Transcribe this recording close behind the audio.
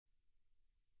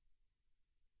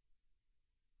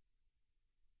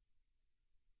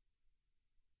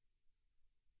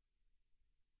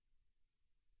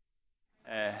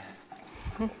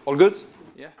All good?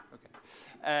 Yeah?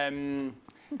 Okay.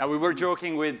 Now, we were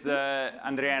joking with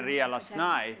Andrea and Enria last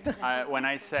night when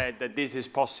I said that this is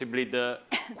possibly the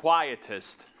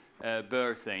quietest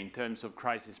birthday in terms of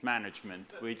crisis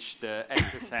management, which the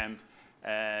SSM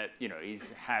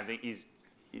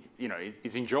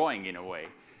is enjoying in a way.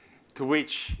 To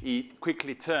which he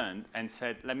quickly turned and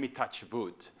said, "Let me touch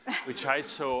wood," which I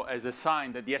saw as a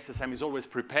sign that the SSM is always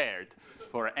prepared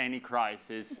for any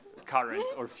crisis, current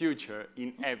or future,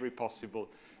 in every possible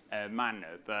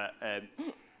manner. But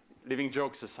leaving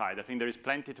jokes aside, I think there is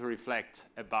plenty to reflect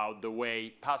about the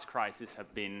way past crises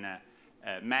have been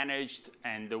managed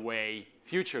and the way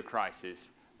future crises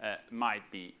might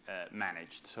be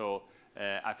managed. So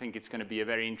I think it's going to be a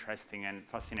very interesting and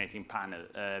fascinating panel.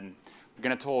 We're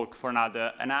going to talk for around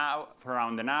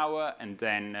an hour, and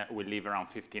then we'll leave around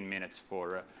 15 minutes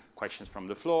for questions from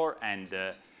the floor. And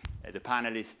the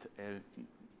panelists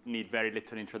need very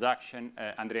little introduction.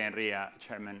 Andrea and Enria,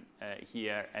 chairman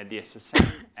here at the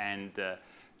SSM,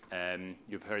 and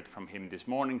you've heard from him this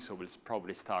morning, so we'll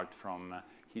probably start from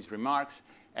his remarks.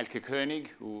 Elke König,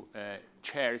 who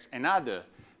chairs another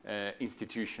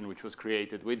institution which was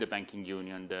created with the banking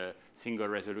union, the Single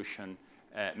Resolution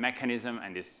Mechanism,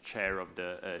 and is chair of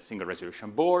the Single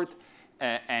Resolution Board.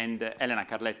 And Elena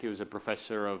Carletti, who's a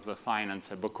professor of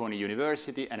finance at Bocconi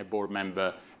University and a board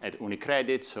member at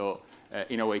Unicredit. So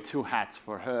in a way, two hats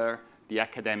for her, the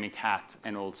academic hat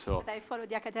and also... But I follow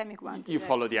the academic one today. You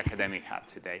follow the academic hat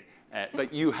today.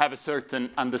 But you have a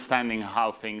certain understanding of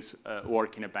how things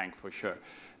work in a bank, for sure.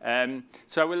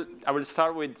 So I will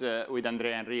start with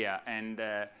Andrea and Enria. And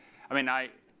I mean,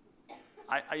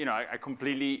 I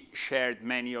completely shared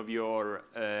many of your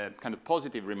kind of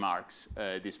positive remarks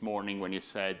this morning when you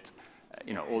said,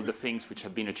 all the things which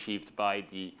have been achieved by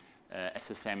the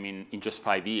SSM in just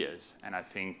 5 years. And I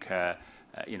think,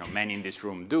 many in this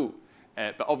room do.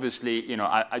 But obviously,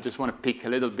 I just want to pick a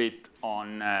little bit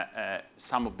on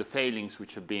some of the failings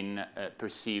which have been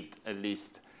perceived, at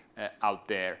least out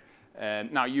there.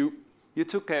 Now, you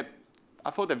took I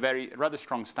thought, a rather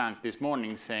strong stance this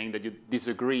morning, saying that you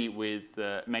disagree with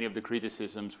many of the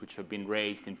criticisms which have been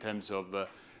raised in terms of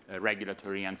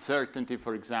regulatory uncertainty,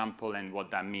 for example, and what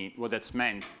that's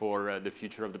meant for the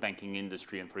future of the banking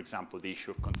industry, and, for example, the issue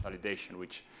of consolidation,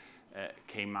 which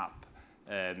came up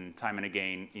time and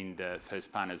again in the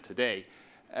first panel today.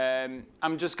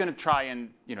 I'm just going to try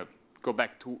and go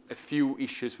back to a few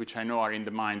issues which I know are in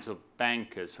the minds of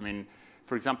bankers. I mean,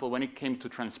 for example, when it came to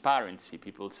transparency,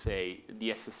 people say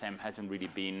the SSM hasn't really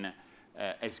been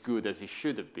as good as it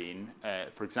should have been.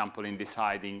 For example, in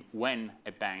deciding when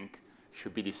a bank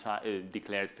should be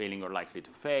declared failing or likely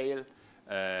to fail,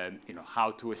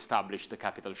 how to establish the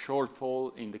capital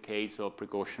shortfall in the case of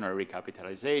precautionary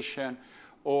recapitalization,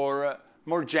 or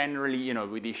more generally,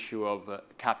 with the issue of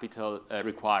capital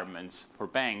requirements for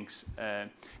banks.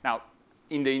 Now,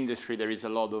 in the industry, there is a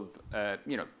lot of,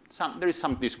 there is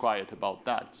some disquiet about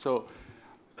that. So,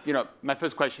 my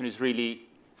first question is really,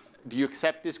 do you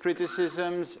accept these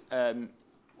criticisms?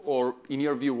 Or in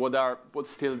your view, what's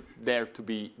still there to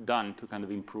be done to kind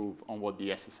of improve on what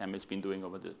the SSM has been doing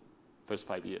over the first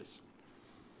 5 years?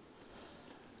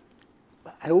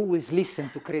 I always listen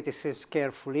to criticisms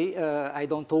carefully. I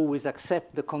don't always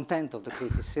accept the content of the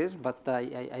criticism, but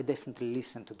I definitely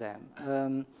listen to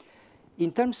them.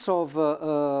 In terms of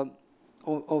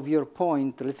your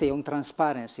point, let's say on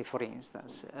transparency, for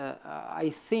instance,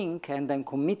 I think, and I'm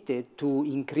committed to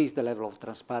increase the level of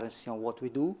transparency on what we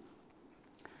do.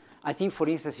 I think, for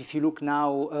instance, if you look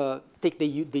now, take the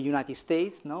United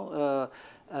States, they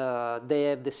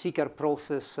have the CCAR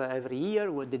process every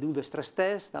year where they do the stress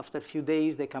test. After a few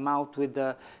days, they come out with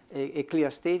a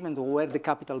clear statement of where the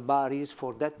capital bar is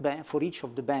for that bank, for each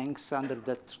of the banks under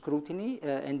that scrutiny.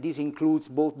 And this includes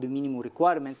both the minimum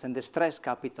requirements and the stress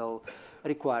capital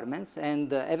requirements.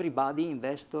 And everybody,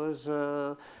 investors,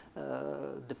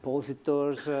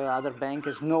 depositors, other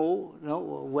bankers know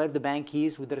where the bank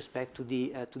is with respect to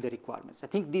the requirements. I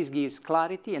think this gives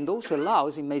clarity and also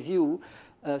allows, in my view,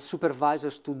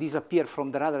 supervisors to disappear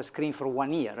from the radar screen for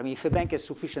 1 year. I mean, if a bank has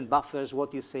sufficient buffers,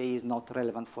 what you say is not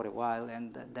relevant for a while,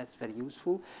 and that's very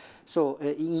useful. So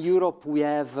in Europe, we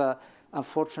have,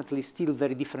 unfortunately, still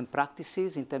very different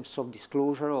practices in terms of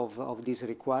disclosure of these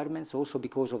requirements, also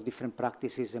because of different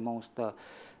practices amongst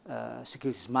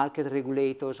securities market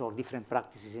regulators or different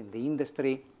practices in the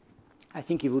industry. I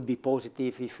think it would be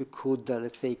positive if we could,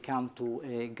 let's say, come to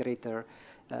a greater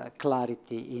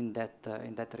clarity in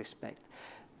that respect.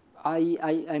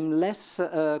 I'm less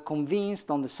convinced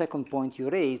on the second point you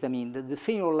raised. I mean, the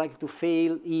failure likely to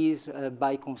fail is,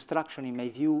 by construction, in my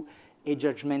view, a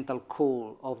judgmental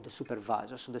call of the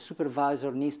supervisor. So the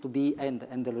supervisor needs to be,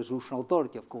 and the resolution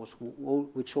authority, of course,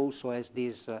 which also has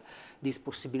this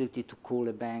possibility to call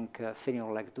a bank failing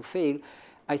or likely to fail.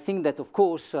 I think that, of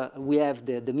course, we have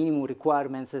the minimum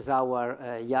requirements as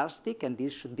our yardstick, and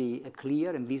this should be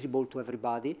clear and visible to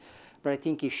everybody. But I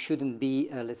think it shouldn't be,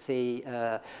 let's say,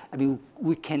 I mean,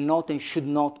 we cannot and should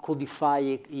not codify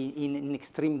it in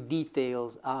extreme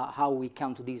details how we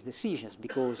come to these decisions,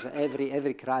 because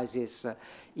every crisis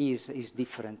is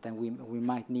different, and we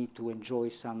might need to enjoy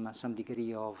some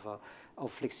degree of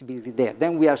flexibility there.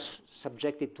 Then we are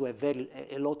subjected to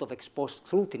a lot of ex post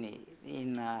scrutiny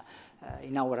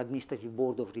in our administrative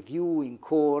board of review, in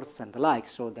courts and the like,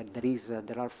 so that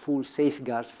there are full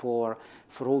safeguards for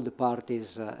all the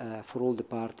parties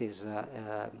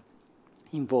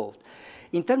involved.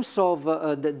 In terms of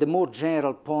the more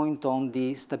general point on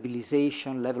the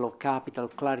stabilization, level of capital,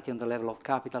 clarity on the level of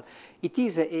capital, it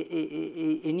is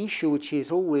an issue which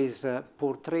is always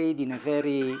portrayed in a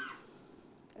very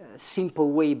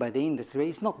simple way by the industry.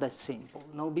 It's not that simple,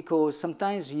 no, because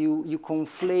sometimes you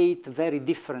conflate very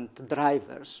different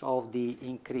drivers of the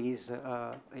increase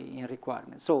in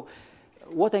requirements. So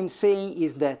what I'm saying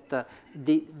is that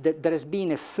there has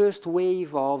been a first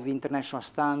wave of international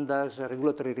standards,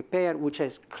 regulatory repair, which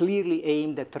has clearly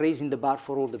aimed at raising the bar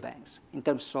for all the banks in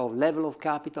terms of level of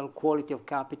capital, quality of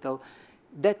capital.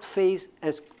 That phase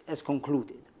has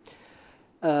concluded.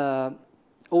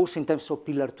 Also, in terms of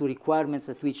Pillar 2 requirements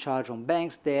that we charge on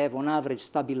banks, they have on average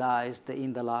stabilized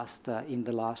in the last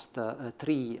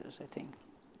 3 years, I think.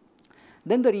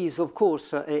 Then there is, of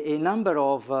course, a number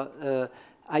of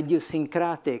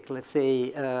idiosyncratic, let's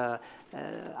say,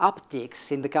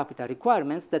 upticks in the capital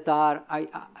requirements that are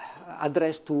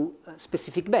addressed to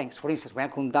specific banks. For instance, we are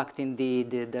conducting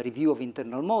the review of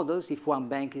internal models. If one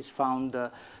bank is found,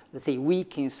 let's say,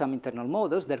 weak in some internal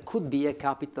models, there could be a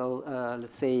capital,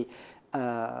 let's say,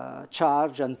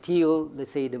 charge until,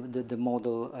 let's say, the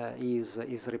model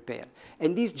is repaired.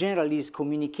 And this generally is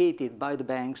communicated by the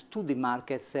banks to the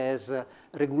markets as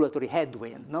regulatory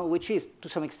headwind, no? Which is to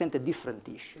some extent a different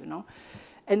issue. No?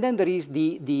 And then there is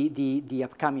the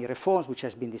upcoming reforms, which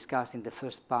has been discussed in the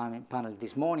first panel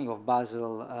this morning of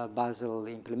Basel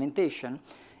implementation.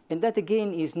 And that,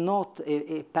 again, is not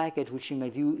a package which, in my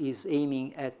view, is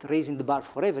aiming at raising the bar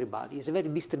for everybody. It's a very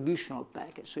distributional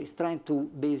package. So it's trying to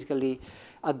basically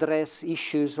address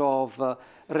issues of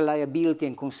reliability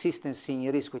and consistency in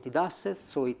risk-weighted assets.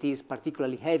 So it is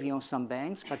particularly heavy on some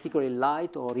banks, particularly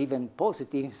light or even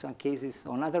positive in some cases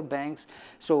on other banks.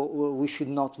 So we should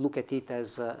not look at it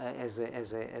as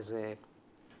a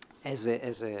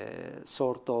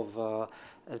sort of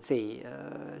let's say,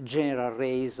 general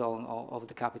raise of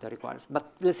the capital requirements.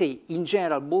 But let's say, in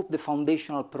general, both the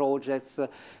foundational projects,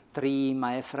 TRIM,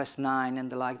 IFRS 9,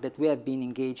 and the like that we have been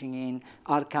engaging in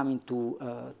are coming to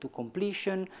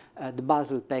completion. The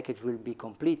Basel package will be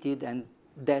completed, and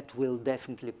that will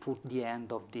definitely put the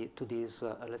end to this,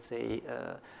 let's say,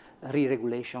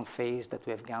 re-regulation phase that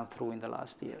we have gone through in the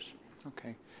last years.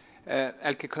 Okay.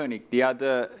 Elke König, the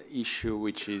other issue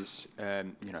which is,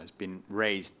 has been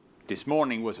raised this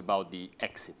morning was about the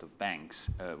exit of banks,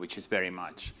 which is very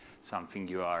much something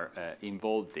you are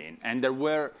involved in. And there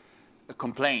were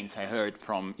complaints I heard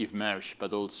from Yves Mersch,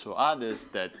 but also others,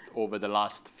 that over the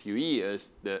last few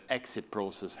years, the exit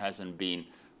process hasn't been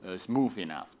smooth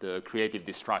enough. The creative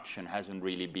destruction hasn't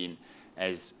really been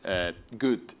as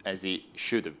good as it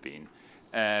should have been.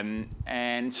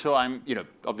 And so I'm,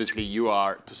 obviously you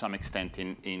are to some extent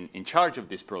in charge of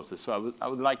this process. So I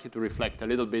would like you to reflect a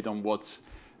little bit on what's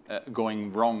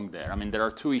going wrong there. I mean, there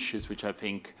are two issues which I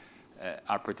think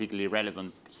are particularly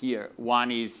relevant here.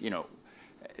 One is,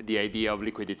 the idea of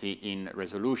liquidity in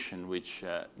resolution, which,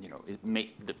 it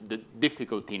the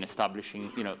difficulty in establishing,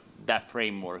 that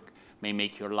framework may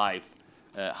make your life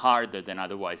harder than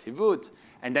otherwise it would.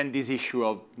 And then this issue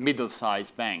of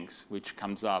middle-sized banks, which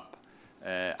comes up,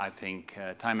 I think,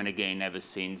 time and again ever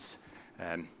since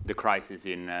the crisis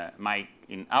in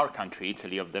our country,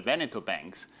 Italy, of the Veneto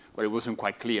banks, where it wasn't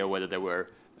quite clear whether they were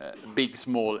big,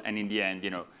 small, and in the end,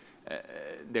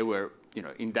 they were,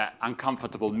 in that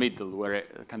uncomfortable middle where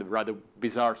a kind of rather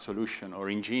bizarre solution or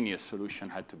ingenious solution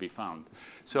had to be found.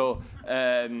 So,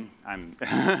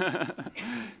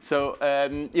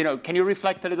 can you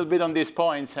reflect a little bit on these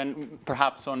points and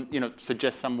perhaps on,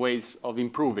 suggest some ways of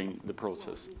improving the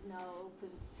process?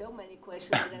 So many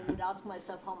questions that I would ask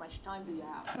myself, how much time do you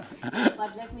have?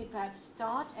 But let me perhaps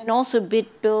start and also a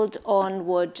bit build on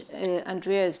what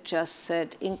Andrea has just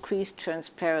said, increased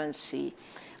transparency.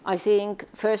 I think,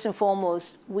 first and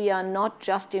foremost, we are not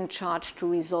just in charge to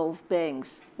resolve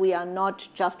banks. We are not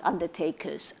just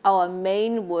undertakers. Our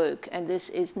main work, and this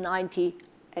is 90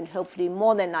 and hopefully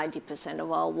more than 90%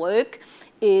 of our work,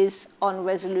 is on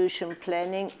resolution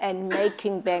planning and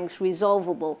making banks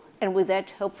resolvable, and with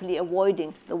that, hopefully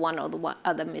avoiding the one or the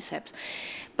other mishaps.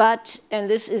 But, and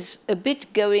this is a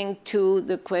bit going to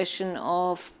the question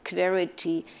of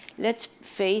clarity, let's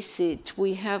face it,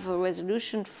 we have a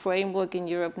resolution framework in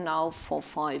Europe now for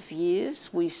 5 years.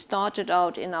 We started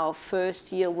out in our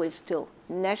first year with still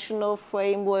national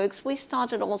frameworks. We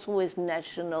started also with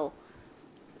national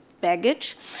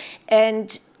baggage.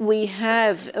 And we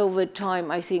have, over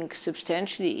time, I think,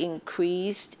 substantially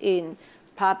increased in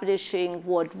publishing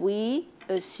what we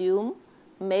assume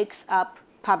makes up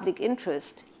public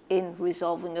interest in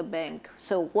resolving a bank.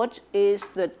 So what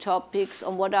is the topics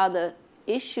and what are the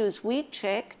issues we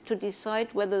check to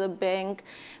decide whether the bank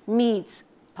meets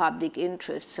public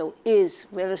interest, so is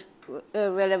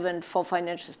relevant for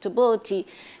financial stability,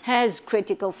 has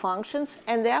critical functions,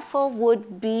 and therefore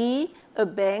would be a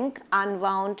bank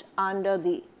unwound under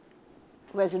the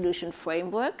resolution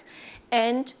framework,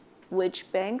 and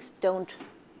which banks don't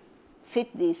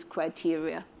fit these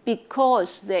criteria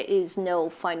because there is no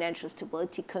financial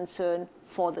stability concern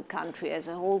for the country as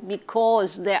a whole,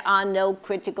 because there are no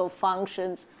critical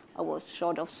functions, I was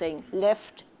short of saying,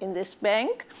 left in this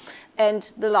bank, and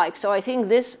the like. So I think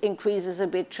this increases a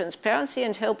bit transparency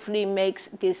and hopefully makes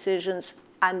decisions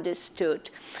understood.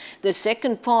 The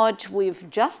second part we've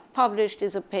just published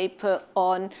is a paper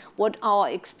on what our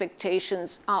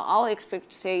expectations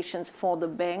for the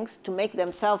banks to make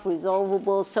them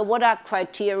self-resolvable. So what are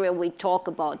criteria we talk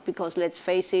about? Because let's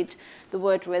face it, the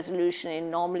word resolution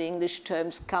in normal English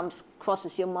terms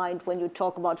crosses your mind when you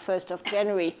talk about 1st of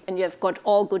January and you've got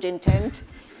all good intent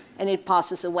and it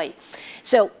passes away.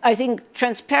 So I think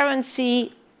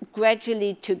transparency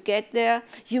gradually to get there.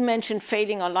 You mentioned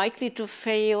failing or likely to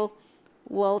fail.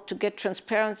 Well, to get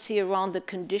transparency around the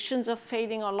conditions of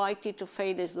failing or likely to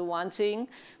fail is the one thing,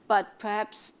 but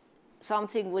perhaps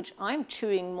something which I'm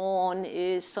chewing more on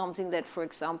is something that, for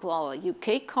example, our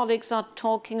UK colleagues are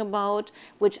talking about,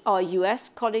 which our US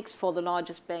colleagues for the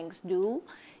largest banks do,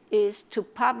 is to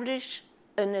publish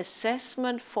an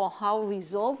assessment for how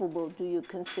resolvable do you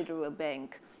consider a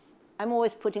bank. I'm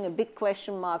always putting a big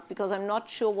question mark because I'm not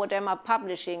sure what am I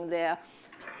publishing there.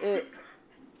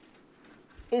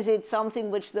 Is it something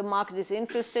which the market is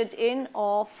interested in?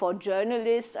 Or for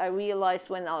journalists, I realized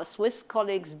when our Swiss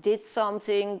colleagues did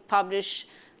something, published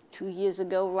 2 years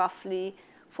ago roughly,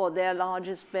 for their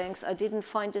largest banks, I didn't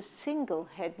find a single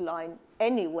headline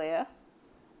anywhere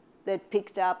that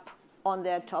picked up on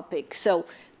their topic. So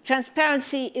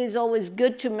transparency is always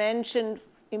good to mention,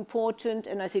 important,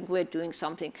 and I think we're doing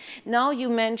something. Now you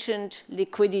mentioned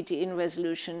liquidity in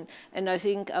resolution, and I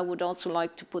think I would also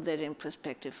like to put that in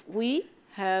perspective. We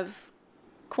have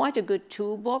quite a good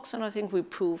toolbox, and I think we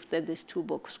proved that this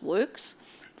toolbox works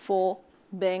for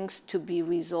banks to be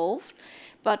resolved.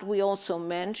 But we also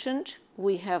mentioned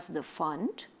we have the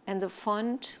fund, and the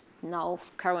fund, now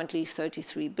currently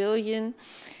 33 billion,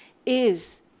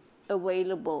 is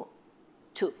available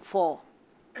for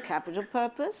capital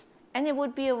purpose, and it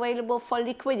would be available for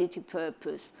liquidity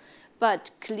purpose.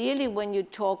 But clearly when you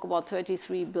talk about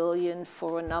 33 billion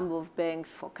for a number of banks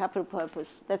for capital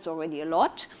purpose, that's already a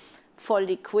lot. For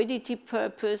liquidity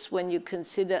purpose, when you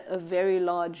consider a very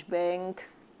large bank,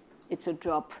 it's a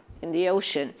drop in the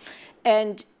ocean.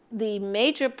 And the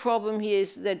major problem here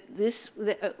is that this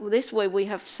way we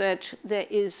have said there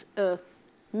is a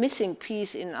missing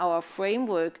piece in our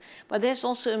framework, but there's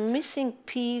also a missing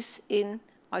piece in,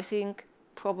 I think,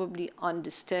 probably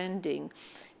understanding,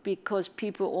 because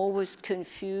people always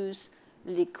confuse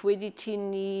liquidity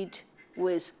need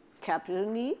with capital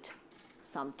need.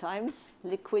 Sometimes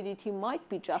liquidity might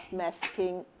be just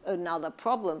masking another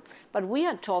problem, but we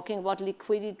are talking about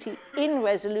liquidity in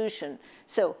resolution.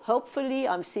 So hopefully,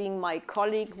 I'm seeing my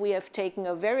colleague, we have taken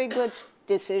a very good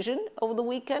decision over the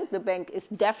weekend. The bank is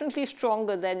definitely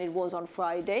stronger than it was on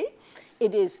Friday.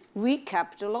 It is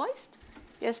recapitalized.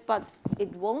 Yes, but it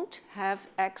won't have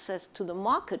access to the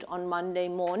market on Monday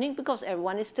morning because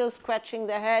everyone is still scratching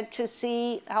their head to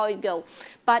see how it goes.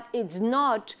 But it's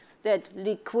not that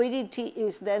liquidity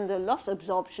is then the loss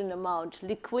absorption amount.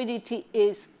 Liquidity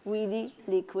is really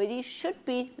liquidity, should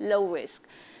be low risk.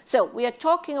 So we are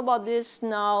talking about this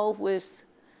now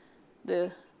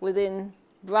within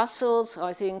Brussels,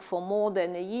 I think, for more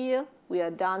than a year. We are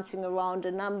dancing around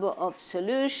a number of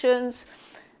solutions.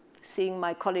 Seeing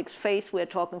my colleague's face, we're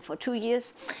talking for 2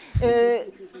 years.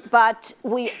 But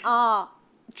we are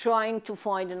trying to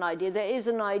find an idea. There is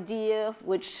an idea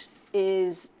which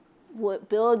is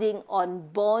building on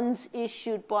bonds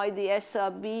issued by the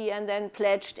SRB and then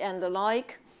pledged and the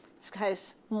like. It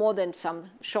has more than some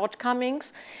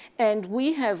shortcomings. And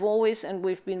we have always, and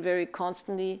we've been very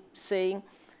constantly saying,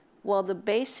 well, the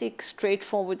basic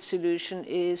straightforward solution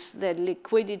is that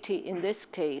liquidity in this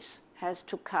case has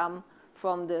to come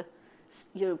from the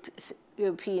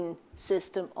European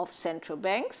system of central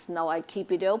banks. Now I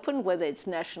keep it open, whether it's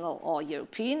national or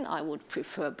European. I would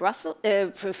prefer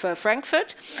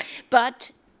Frankfurt,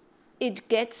 but it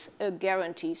gets a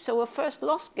guarantee. So a first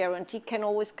loss guarantee can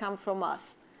always come from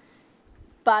us.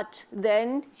 But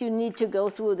then you need to go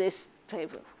through this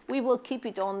table. We will keep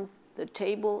it on the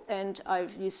table, and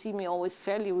you see me always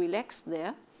fairly relaxed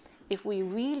there. If we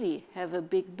really have a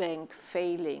big bank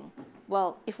failing,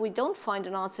 well, if we don't find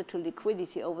an answer to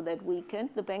liquidity over that weekend,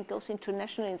 the bank goes into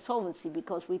national insolvency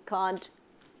because we can't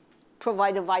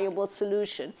provide a viable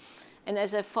solution. And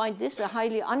as I find this a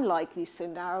highly unlikely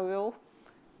scenario,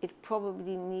 it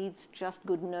probably needs just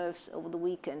good nerves over the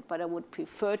weekend, but I would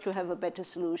prefer to have a better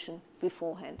solution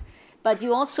beforehand. But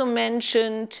you also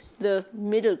mentioned the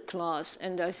middle class,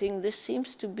 and I think this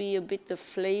seems to be a bit the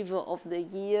flavor of the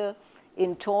year.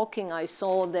 In talking, I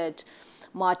saw that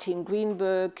Martin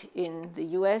Greenberg in the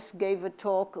US gave a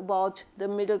talk about the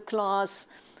middle class.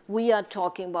 We are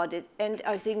talking about it, and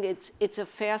I think it's a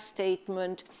fair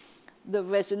statement. The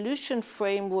resolution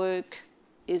framework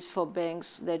is for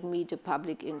banks that meet a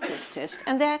public interest test.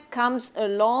 And there comes a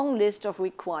long list of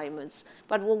requirements.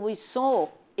 But what we saw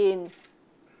in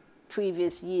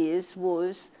previous years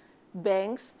was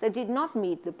banks that did not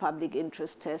meet the public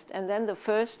interest test. And then the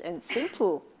first and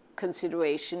simple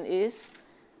consideration is,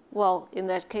 well, in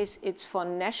that case, it's for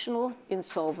national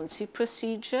insolvency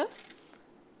procedure.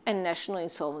 And national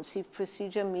insolvency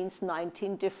procedure means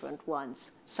 19 different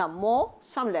ones. Some more,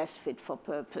 some less fit for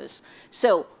purpose.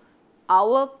 So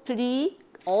our plea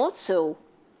also,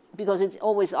 because it's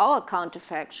always our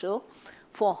counterfactual,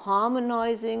 for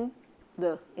harmonizing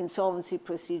the insolvency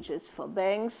procedures for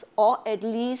banks, or at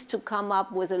least to come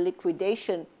up with a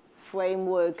liquidation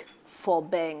framework for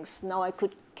banks. Now I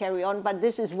could carry on, but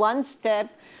this is one step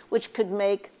which could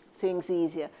make things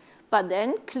easier. But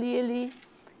then clearly,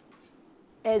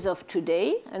 as of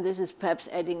today, and this is perhaps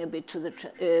adding a bit to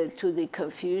the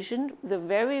confusion, the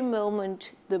very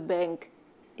moment the bank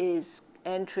is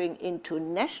entering into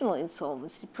national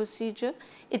insolvency procedure,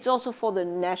 it's also for the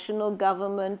national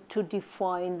government to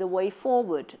define the way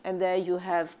forward. And there you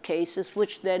have cases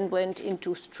which then went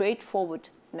into straightforward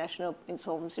national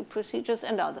insolvency procedures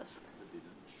and others.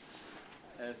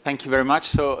 Thank you very much.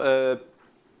 So,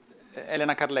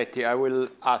 Elena Carletti, I will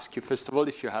ask you, first of all,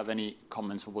 if you have any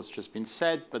comments on what's just been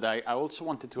said, but I also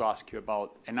wanted to ask you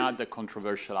about another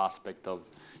controversial aspect of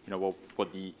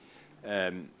what the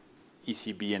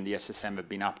ECB and the SSM have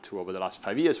been up to over the last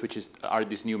 5 years, which are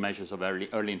these new measures of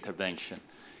early intervention.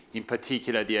 In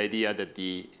particular, the idea that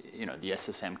the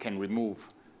SSM can remove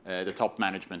the top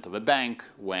management of a bank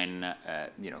when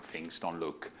things don't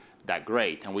look that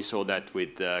great. And we saw that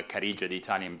with Carige, the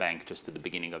Italian bank, just at the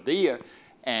beginning of the year.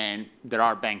 And there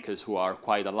are bankers who are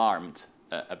quite alarmed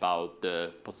about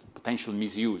the potential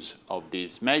misuse of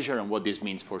this measure and what this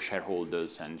means for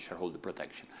shareholders and shareholder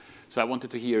protection. So I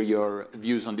wanted to hear your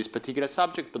views on this particular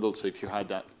subject, but also if you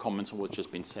had comments on what's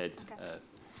just been said. Okay.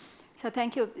 So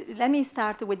thank you. Let me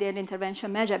start with the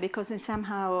intervention measure, because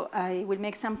somehow I will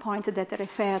make some points that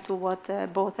refer to what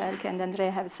both Elke and Andrea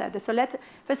have said. So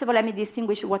first of all, let me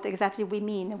distinguish what exactly we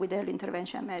mean with early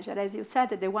intervention measure. As you said,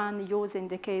 the one used in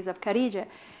the case of Carige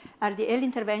are the early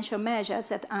intervention measures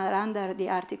that are under the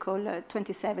Article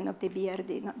 27 of the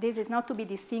BRD. Now, this is not to be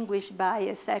distinguished by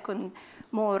a second,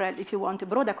 more, if you want, a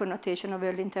broader connotation of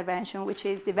early intervention, which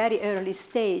is the very early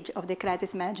stage of the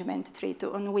crisis management treaty,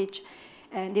 on which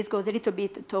and this goes a little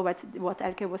bit towards what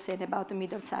Elke was saying about the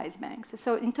middle-sized banks.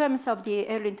 So in terms of the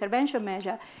early intervention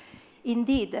measure,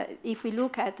 indeed, if we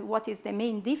look at what is the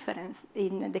main difference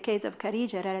in the case of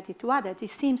Carige relative to others, it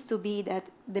seems to be that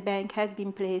the bank has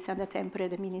been placed under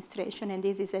temporary administration, and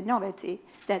this is a novelty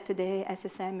that the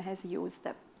SSM has used.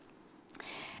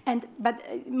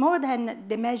 But more than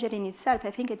the measure in itself,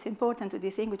 I think it's important to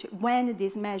distinguish when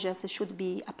these measures should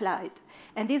be applied.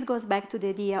 And this goes back to the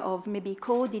idea of maybe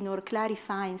coding or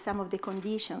clarifying some of the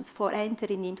conditions for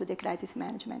entering into the crisis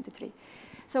management tree.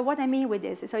 So what I mean with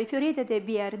this is, so if you read the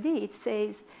BRD, it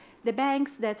says the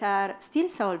banks that are still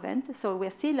solvent, so we're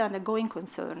still undergoing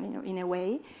concern in a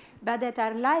way, but that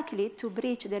are likely to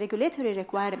breach the regulatory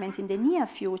requirement in the near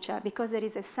future because there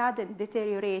is a sudden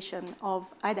deterioration of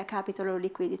either capital or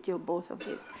liquidity or both of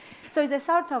these. So it's a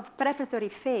sort of preparatory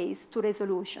phase to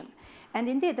resolution. And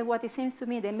indeed, what it seems to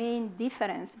me the main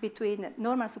difference between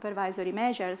normal supervisory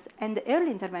measures and the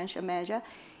early intervention measure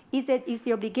is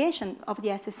the obligation of the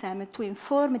SSM to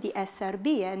inform the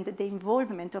SRB and the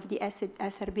involvement of the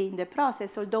SRB in the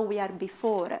process, although we are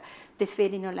before the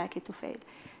failing or likely to fail.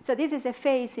 So this is a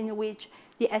phase in which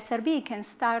the SRB can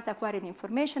start acquiring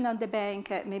information on the bank,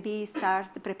 maybe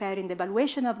start preparing the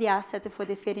evaluation of the asset for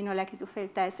the failing or likely to fail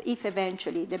test if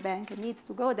eventually the bank needs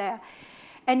to go there,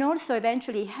 and also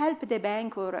eventually help the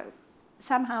bank or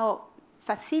somehow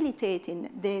facilitating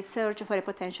the search for a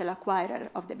potential acquirer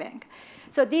of the bank.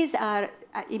 So these are,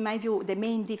 in my view, the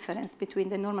main difference between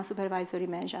the normal supervisory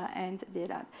measure and the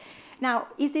other. Now,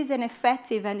 is this an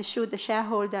effective, and should the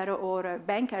shareholder or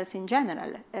bankers in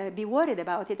general be worried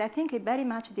about it? I think it very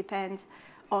much depends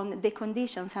on the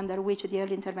conditions under which the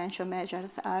early intervention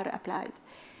measures are applied.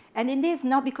 And in this,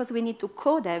 not because we need to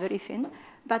code everything,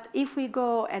 but if we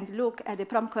go and look at the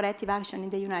prompt corrective action in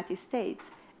the United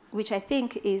States, which I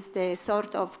think is the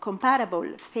sort of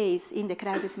comparable phase in the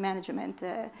crisis management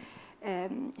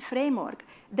framework,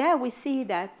 there we see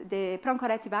that the prompt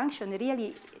corrective action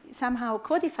really somehow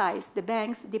codifies the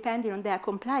banks depending on their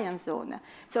compliance zone.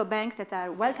 So banks that are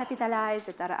well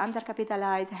capitalized, that are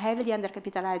undercapitalized, heavily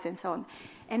undercapitalized, and so on.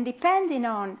 And depending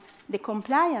on the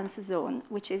compliance zone,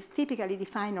 which is typically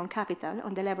defined on capital,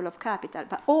 on the level of capital,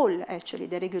 but all actually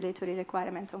the regulatory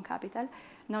requirement on capital,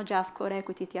 not just core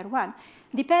equity tier 1,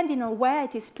 depending on where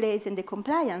it is placed in the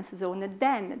compliance zone,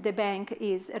 then the bank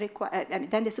is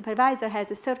then the supervisor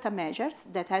has certain measures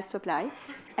that has to apply,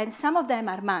 and some of them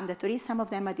are mandatory, some of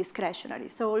them are discretionary.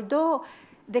 So although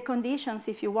the conditions,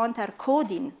 if you want, are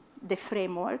coding the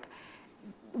framework,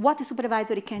 what the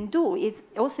supervisory can do is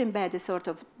also embed a sort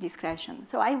of discretion.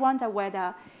 So I wonder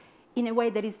whether, in a way,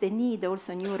 there is the need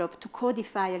also in Europe to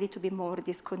codify a little bit more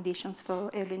these conditions for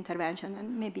early intervention,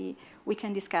 and maybe we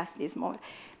can discuss this more.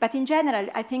 But in general,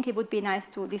 I think it would be nice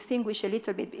to distinguish a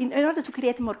little bit in order to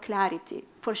create more clarity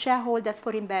for shareholders,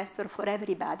 for investors, for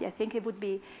everybody. I think it would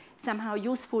be somehow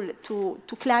useful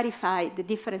to clarify the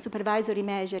different supervisory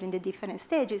measures in the different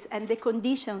stages and the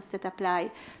conditions that apply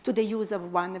to the use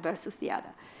of one versus the other.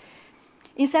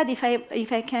 Instead,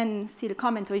 if I can still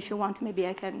comment, or if you want, maybe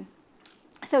I can.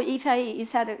 So if I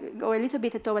instead go a little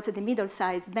bit towards the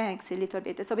middle-sized banks a little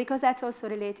bit, so because that's also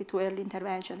related to early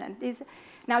intervention. And this,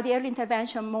 now the early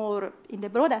intervention more in the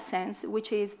broader sense,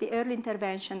 which is the early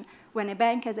intervention when a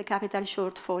bank has a capital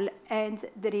shortfall and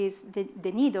there is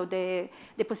the need or the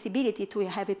possibility to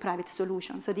have a private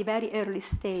solution. So the very early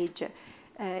stage,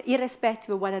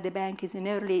 irrespective of whether the bank is in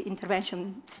early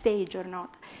intervention stage or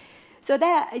not. So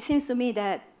there, it seems to me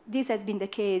that this has been the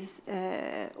case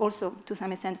also to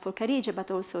some extent for Carige, but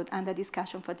also under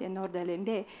discussion for the Nord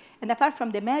LMB. And apart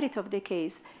from the merit of the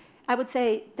case, I would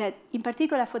say that in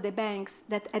particular for the banks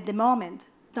that at the moment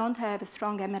don't have a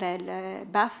strong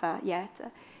MREL buffer yet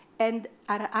and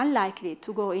are unlikely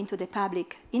to go into the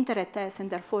public interest test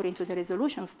and therefore into the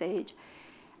resolution stage,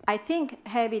 I think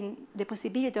having the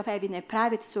possibility of having a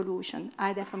private solution,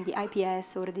 either from the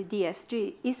IPS or the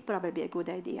DSG, is probably a good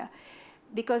idea.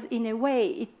 Because in a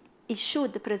way, it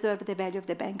should preserve the value of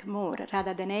the bank more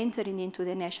rather than entering into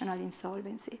the national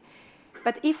insolvency.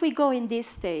 But if we go in this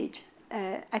stage,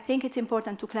 I think it's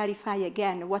important to clarify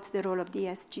again what's the role of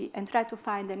DSG and try to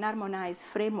find an harmonized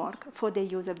framework for the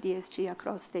use of DSG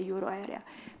across the euro area.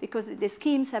 Because the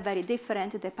schemes are very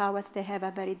different, the powers they have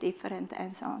are very different,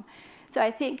 and so on. So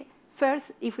I think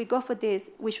first, if we go for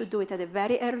this, we should do it at a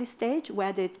very early stage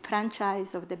where the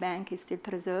franchise of the bank is still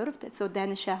preserved. So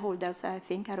then shareholders, I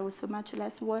think, are also much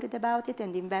less worried about it,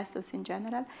 and investors in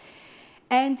general.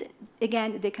 And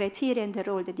again, the criteria and the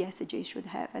role that the DSG should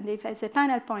have. And if as a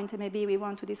final point, maybe we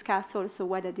want to discuss also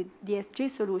whether the DSG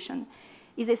solution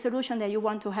is a solution that you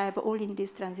want to have all in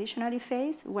this transitionary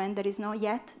phase when there is not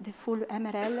yet the full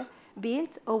MREL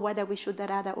built, or whether we should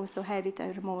rather also have it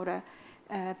a more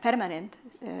permanent,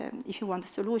 if you want, a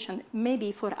solution,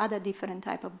 maybe for other different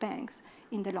type of banks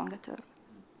in the longer term.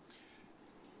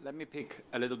 Let me pick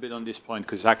a little bit on this point,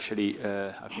 because actually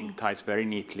I think ties very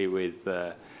neatly with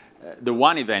the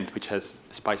one event which has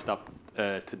spiced up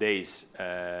today's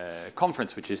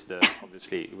conference, which is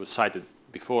obviously it was cited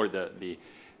before the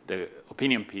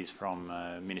opinion piece from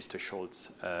Minister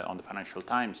Scholz on the Financial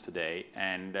Times today.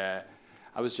 And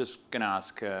I was just going to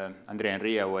ask Andrea and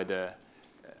Enria whether,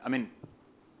 I mean,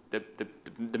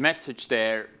 the message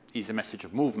there is a message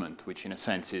of movement, which in a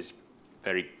sense is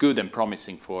very good and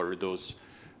promising for those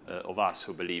of us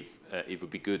who believe it would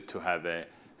be good to have a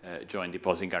joint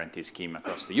deposit guarantee scheme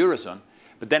across the Eurozone.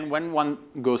 But then when one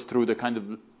goes through the kind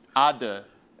of other,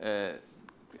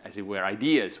 as it were,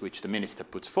 ideas which the minister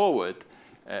puts forward,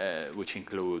 which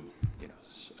include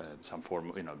some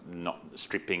form, not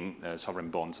stripping sovereign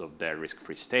bonds of their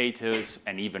risk-free status,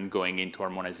 and even going into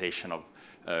harmonization of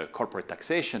corporate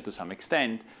taxation to some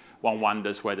extent, one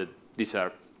wonders whether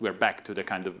we're back to the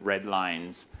kind of red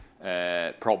lines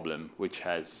problem which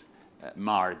has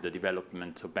marred the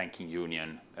development of banking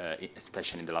union,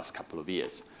 especially in the last couple of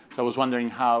years. So I was wondering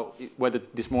whether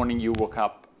this morning you woke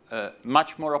up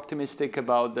much more optimistic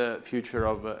about the future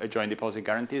of a joint deposit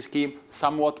guarantee scheme,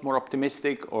 somewhat more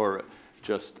optimistic, or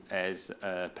just as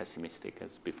pessimistic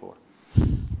as before?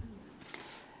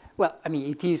 Well, I mean,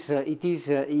 it is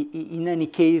in any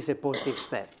case a positive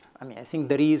step. I mean, I think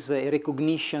there is a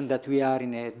recognition that we are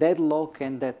in a deadlock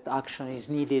and that action is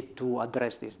needed to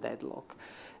address this deadlock.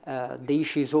 The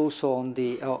issue is also on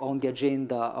the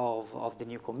agenda of the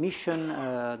new Commission.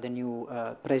 The new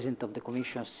President of the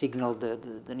Commission signaled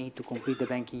the need to complete the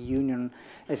banking union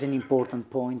as an important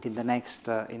point in the next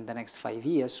 5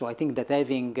 years. So I think that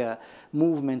having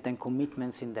movement and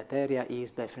commitments in that area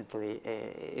is definitely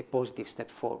a positive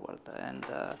step forward. And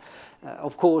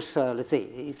of course, let's say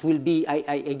it will be.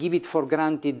 I give it for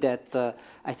granted that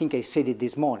I think I said it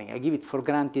this morning. I give it for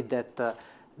granted that.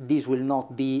 This will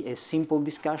not be a simple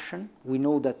discussion. We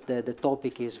know that the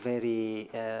topic is very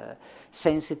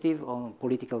sensitive on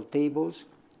political tables,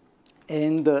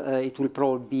 and it will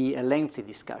probably be a lengthy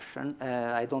discussion.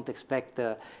 I don't expect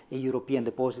a European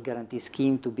deposit guarantee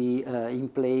scheme to be in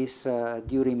place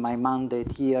during my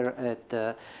mandate here at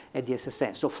the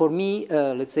SSM. So for me,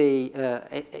 let's say,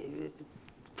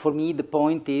 for me the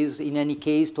point is, in any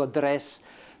case, to address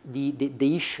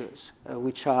the issues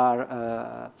which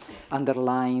are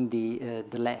underlying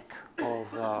the lack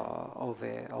of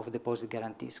a deposit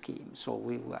guarantee scheme. So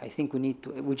I think we need to,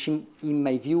 which in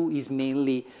my view is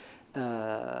mainly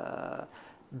the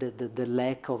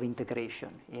lack of integration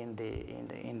in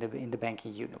the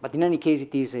banking union. But in any case,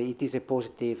 it is a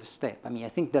positive step. I mean, I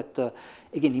think that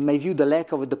again, in my view, the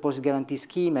lack of a deposit guarantee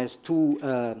scheme has two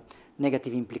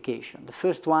negative implications. The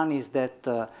first one is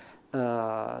that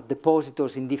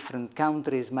depositors in different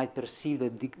countries might perceive the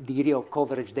degree of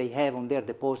coverage they have on their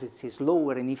deposits is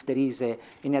lower, and if there is an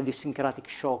idiosyncratic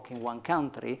shock in one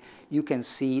country, you can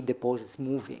see deposits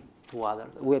moving to others.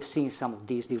 We have seen some of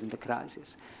these during the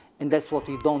crisis. And that's what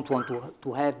we don't want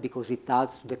to have, because it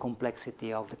adds to the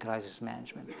complexity of the crisis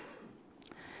management.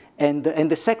 And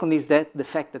the second is that the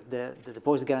fact that the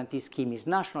deposit guarantee scheme is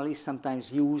national is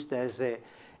sometimes used as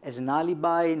an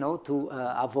alibi, to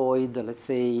avoid, let's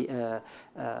say,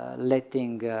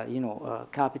 letting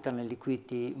capital and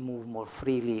liquidity move more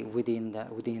freely within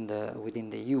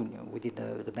the union, within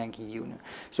the banking union.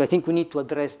 So I think we need to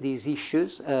address these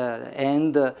issues,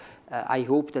 and I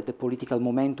hope that the political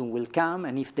momentum will come.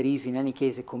 And if there is, in any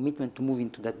case, a commitment to move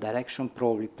into that direction,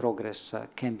 probably progress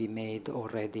can be made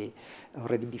already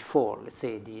before, let's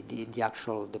say, the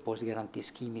actual deposit guarantee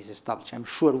scheme is established. I'm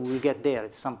sure we will get there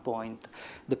at some point.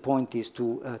 The point is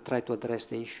to try to address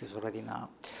the issues already now.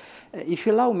 If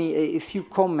you allow me a few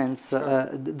comments,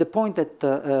 the point that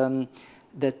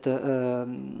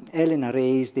Elena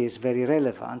raised is very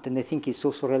relevant, and I think it's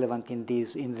also relevant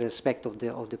in respect of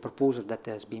the proposal that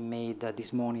has been made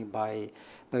this morning by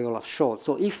Olaf Scholz.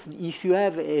 So if you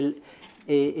have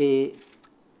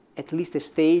at least a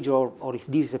stage, or if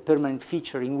this is a permanent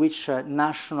feature in which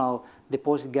national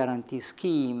deposit guarantee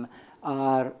scheme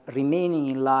are remaining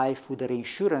in life with a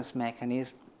reinsurance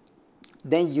mechanism,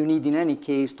 then you need in any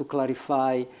case to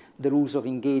clarify the rules of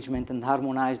engagement and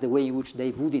harmonize the way in which they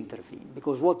would intervene.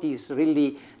 Because what is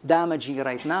really damaging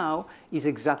right now is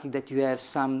exactly that you have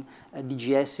some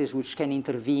DGSs which can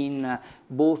intervene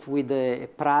both with the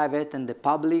private and the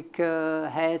public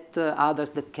hat, others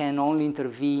that can only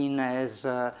intervene as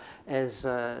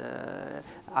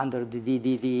under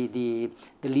the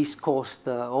least cost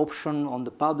option on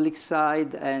the public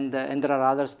side, and there are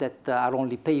others that are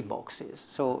only pay boxes.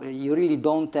 So you really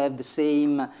don't have the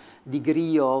same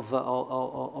degree of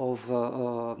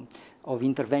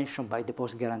intervention by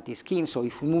deposit guarantee scheme. So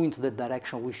if we move into that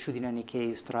direction, we should in any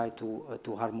case try to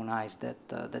harmonize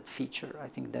that feature. I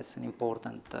think that's an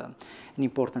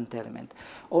important element.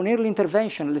 On early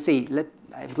intervention, let's say,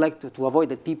 I would like to avoid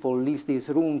that people leave this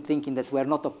room thinking that we're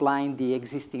not applying the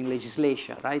existing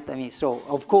legislation, right? I mean, so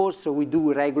of course we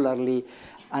do regularly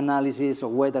analysis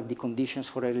of whether the conditions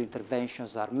for early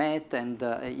interventions are met, and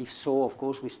if so, of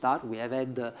course, we have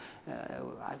had,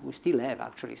 we still have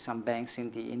actually some banks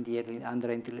under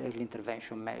early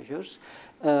intervention measures.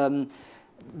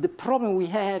 The problem we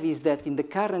have is that in the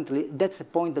current, that's a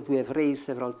point that we have raised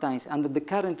several times, under the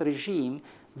current regime,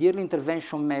 the early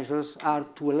intervention measures are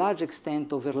to a large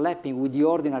extent overlapping with the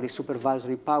ordinary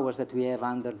supervisory powers that we have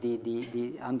under,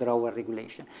 under our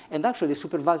regulation. And actually, the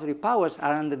supervisory powers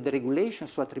are under the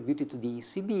regulations so attributed to the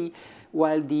ECB,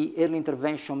 while the early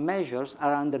intervention measures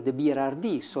are under the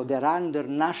BRRD, so they're under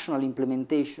national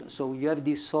implementation. So you have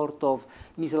this sort of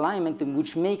misalignment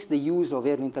which makes the use of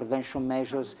early intervention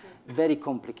measures very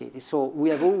complicated. So we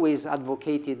have always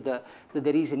advocated that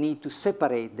there is a need to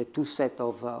separate the two sets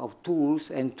of tools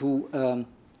and to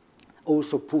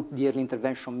also put the early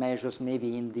intervention measures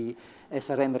maybe in the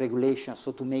SRM regulation,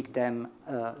 so to make them,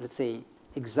 let's say,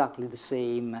 exactly the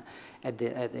same at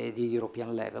the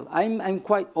European level. I'm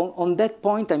quite, on that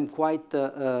point, I'm quite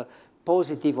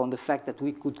positive on the fact that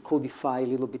we could codify a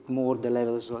little bit more the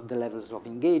levels of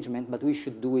engagement, but we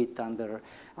should do it under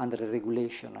a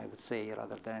regulation, I would say,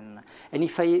 rather than. And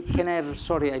if I can have,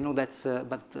 sorry, I know that's,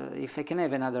 but if I can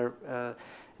have another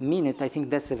minute, I think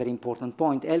that's a very important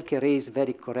point. Elke raised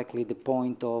very correctly the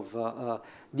point of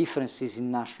differences in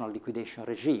national liquidation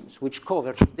regimes, which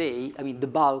cover today, I mean, the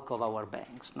bulk of our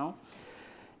banks, no?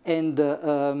 And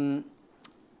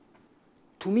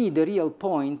to me, the real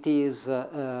point is,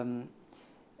 I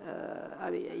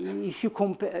mean, if you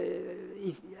compare,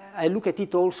 if I look at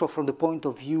it also from the point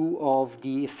of view of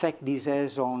the effect this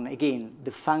has on, again, the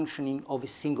functioning of a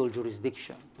single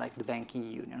jurisdiction, like the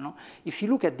banking union. No? If you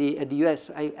look at the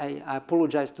US, I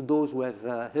apologize to those who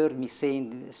have heard me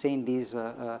saying this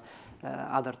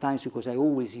other times, because I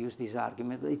always use this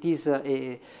argument. It is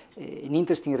an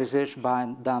interesting research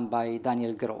done by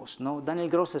Daniel Gross. No? Daniel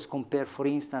Gross has compared, for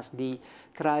instance, the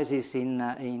crisis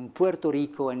in Puerto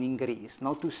Rico and in Greece,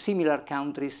 no? To similar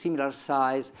countries, similar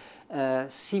size,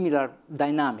 similar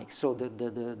dynamics. So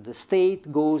the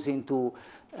state goes into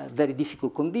very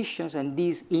difficult conditions, and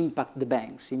these impact the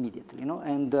banks immediately, no?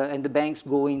 And the banks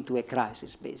go into a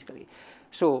crisis, basically.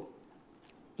 So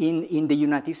in the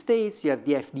United States, you have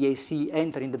the FDIC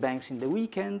entering the banks in the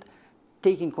weekend,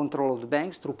 taking control of the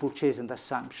banks through purchase and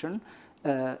assumption,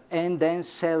 and then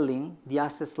selling the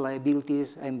assets,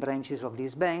 liabilities, and branches of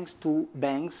these banks to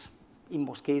banks, in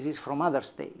most cases, from other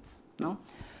states. No?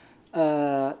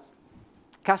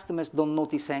 Customers don't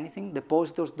notice anything,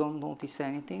 depositors don't notice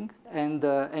anything,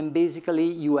 and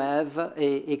basically you have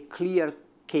a clear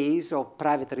case of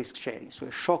private risk sharing, so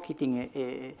a shock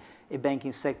hitting a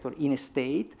banking sector in a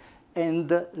state,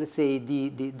 and let's say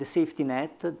the safety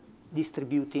net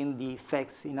distributing the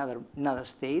effects in other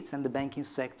states, and the banking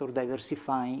sector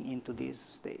diversifying into this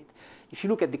state. If you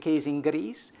look at the case in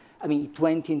Greece, I mean, it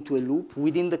went into a loop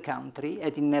within the country,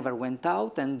 and it never went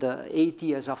out, and 8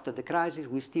 years after the crisis,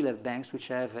 we still have banks which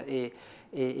have an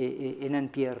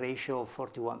NPL ratio of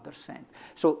 41%.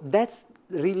 So that's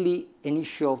really an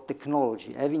issue of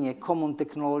technology, having a common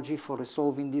technology for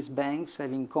resolving these banks,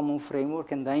 having common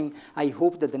framework, and I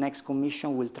hope that the next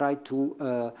Commission will try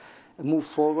to move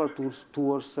forward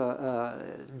towards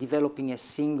developing a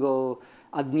single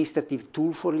administrative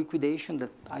tool for liquidation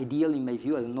that ideally, in my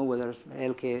view, I don't know whether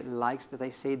Elke likes that I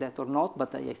say that or not,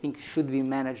 but I think should be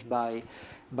managed by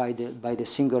the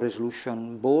single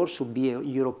resolution board, should be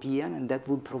European, and that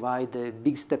would provide a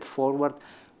big step forward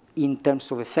in terms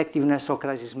of effectiveness of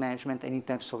crisis management and in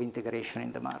terms of integration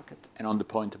in the market. And on the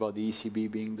point about the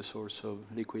ECB being the source of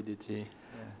liquidity?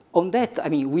 On that, I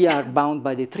mean, we are bound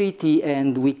by the treaty,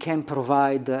 and we can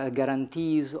provide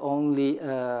guarantees only,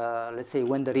 let's say,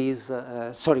 when there is,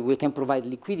 we can provide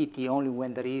liquidity only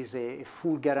when there is a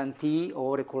full guarantee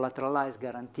or a collateralized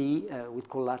guarantee with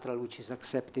collateral which is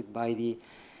accepted by the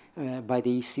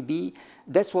ECB.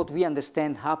 That's what we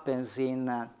understand happens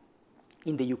in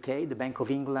the UK. The Bank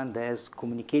of England has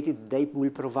communicated they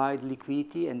will provide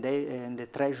liquidity, and the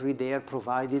Treasury there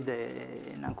provided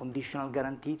an unconditional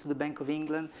guarantee to the Bank of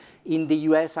England. In the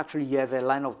US, actually, you have a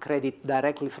line of credit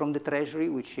directly from the Treasury,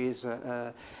 which is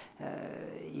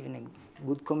even a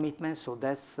good commitment. So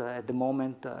that's, at the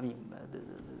moment, I mean,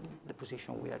 the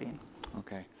position we are in.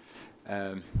 Okay.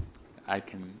 I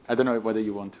don't know whether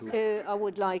you want to. I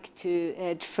would like to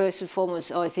add, first and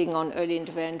foremost, I think on early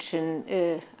intervention,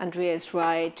 Andrea is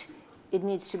right. It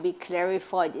needs to be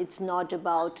clarified. It's not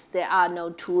about there are no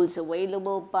tools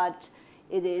available, but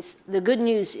it is. The good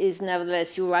news is,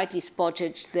 nevertheless, you rightly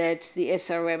spotted that the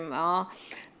SRMR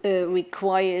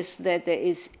requires that there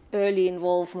is early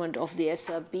involvement of the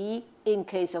SRB in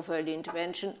case of early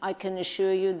intervention. I can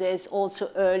assure you there's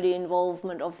also early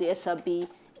involvement of the SRB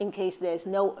in case there's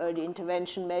no early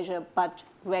intervention measure, but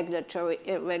regular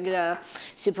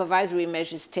supervisory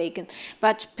measures taken.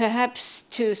 But perhaps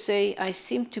to say, I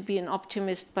seem to be an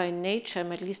optimist by nature.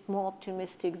 I'm at least more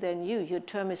optimistic than you. Your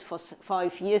term is for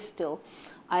 5 years still.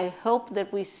 I hope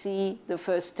that we see the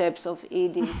first steps of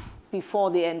EDIS before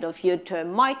the end of your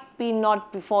term. Might be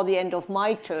not before the end of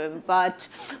my term, but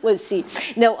we'll see.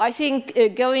 No, I think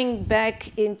going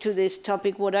back into this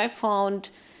topic, what I found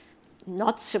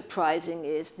not surprising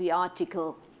is the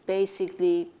article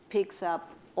basically picks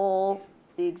up all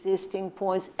the existing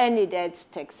points and it adds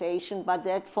taxation, but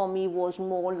that for me was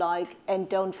more like, and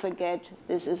don't forget,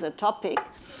 this is a topic,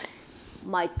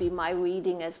 might be my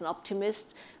reading as an optimist,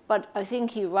 but I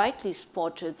think he rightly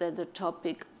spotted that the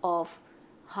topic of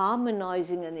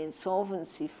harmonizing an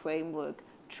insolvency framework,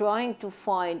 trying to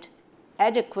find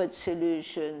adequate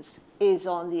solutions is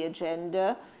on the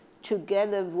agenda,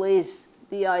 together with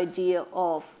the idea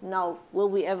of, now, will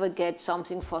we ever get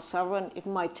something for sovereign? It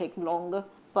might take longer,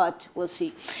 but we'll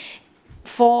see.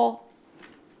 For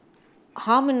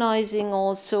harmonizing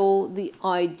also the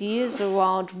ideas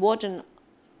around what an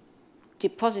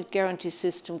deposit guarantee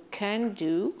system can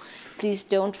do, please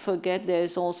don't forget there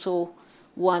is also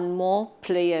one more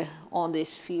player on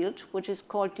this field, which is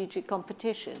called DG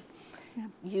competition. Yeah.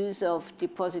 Use of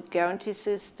deposit guarantee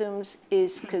systems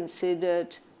is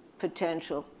considered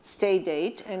potential state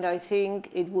aid, and I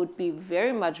think it would be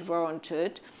very much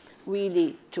warranted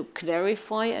really to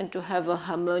clarify and to have a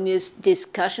harmonious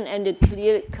discussion and a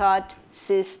clear-cut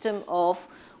system of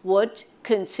what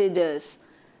considers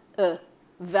a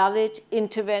valid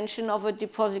intervention of a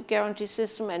deposit guarantee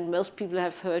system. And most people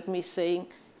have heard me saying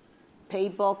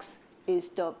paybox is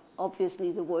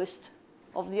obviously the worst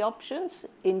of the options,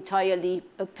 entirely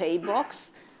a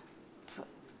paybox.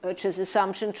 Purchase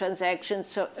assumption transactions,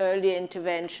 so early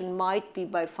intervention might be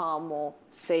by far more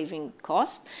saving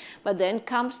cost. But then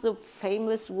comes the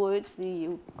famous words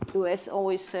the US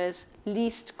always says,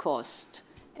 least cost.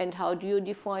 And how do you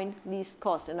define least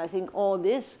cost? And I think all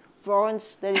this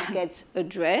warrants that it gets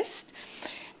addressed.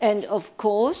 And of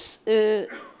course, it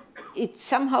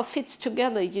somehow fits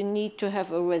together. You need to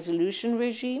have a resolution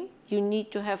regime. You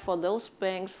need to have for those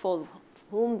banks for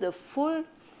whom the full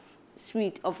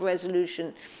suite of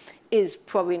resolution is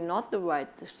probably not the right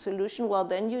solution, well,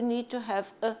 then you need to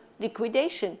have a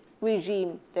liquidation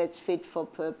regime that's fit for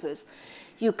purpose.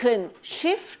 You can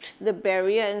shift the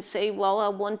barrier and say, well, I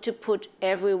want to put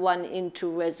everyone into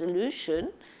resolution,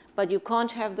 but you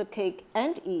can't have the cake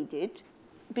and eat it,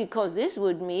 because this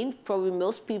would mean, probably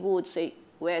most people would say,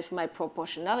 where's my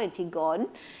proportionality gone?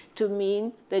 To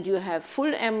mean that you have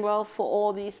full MREL for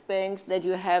all these banks, that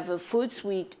you have a full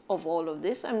suite of all of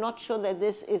this. I'm not sure that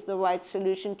this is the right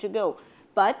solution to go.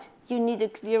 But you need a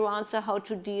clear answer how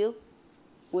to deal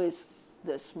with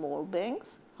the small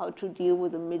banks, how to deal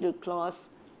with the middle class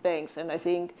banks. And I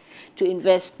think to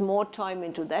invest more time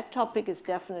into that topic is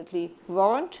definitely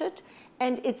warranted.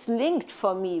 And it's linked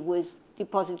for me with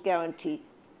deposit guarantee,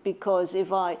 because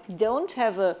if I don't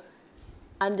have a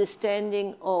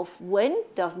understanding of when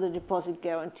does the deposit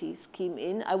guarantee scheme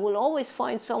in, I will always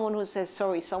find someone who says,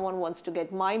 sorry, someone wants to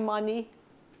get my money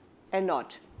and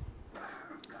not.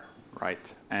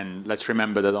 Right. And let's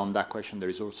remember that on that question, there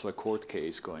is also a court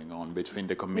case going on between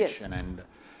the Commission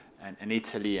and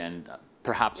Italy, and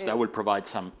perhaps that will provide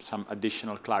some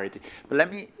additional clarity. But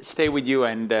let me stay with you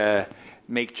and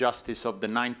make justice of the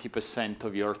 90%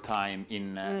 of your time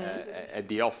in at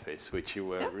the office, which you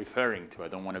were referring to. I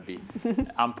don't want to be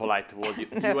unpolite towards you.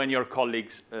 You and your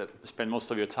colleagues spend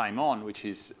most of your time on, which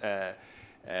is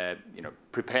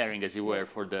preparing, as you were,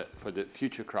 for the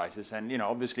future crisis. And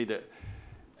obviously,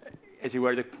 as you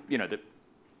were,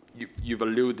 you've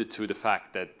alluded to the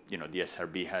fact that the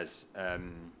SRB has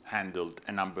handled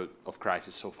a number of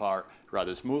crises so far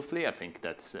rather smoothly. I think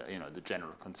that's the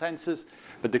general consensus.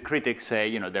 But the critics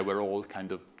say they were all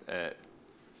kind of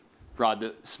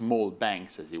rather small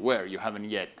banks, as it were. You haven't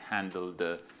yet handled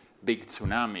the big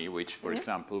tsunami, which, for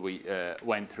example, we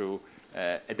went through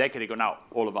a decade ago. Now,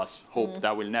 all of us hope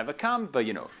that will never come, but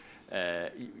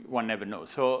one never knows.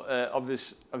 So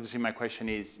obviously, my question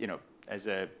is, as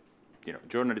a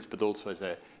journalist, but also as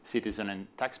a citizen and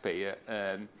taxpayer,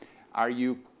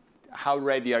 how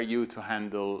ready are you to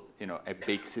handle, a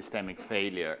big systemic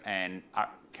failure? And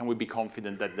can we be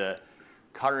confident that the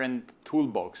current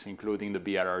toolbox, including the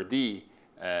BRRD,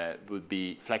 would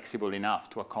be flexible enough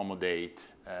to accommodate,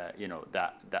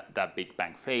 that big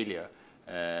bank failure,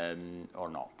 or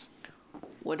not?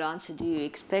 What answer do you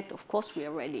expect? Of course we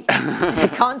are ready. I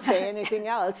can't say anything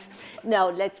else. Now,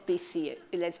 let's be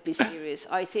serious.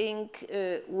 I think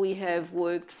we have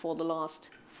worked for the last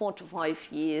 4 to 5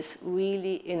 years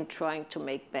really in trying to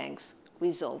make banks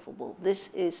resolvable. This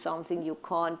is something you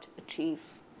can't achieve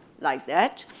like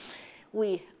that.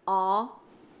 We are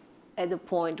at the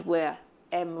point where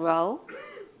MREL,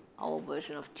 our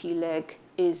version of TLAC,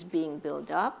 is being built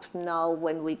up. Now,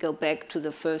 when we go back to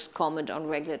the first comment on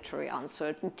regulatory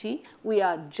uncertainty, we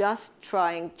are just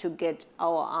trying to get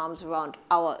our arms around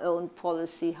our own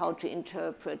policy, how to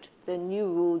interpret the new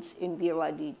rules in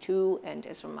BRRD 2 and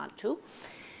SRMAT 2.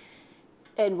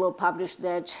 And we'll publish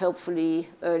that hopefully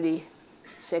early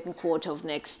second quarter of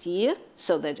next year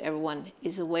so that everyone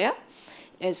is aware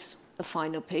as a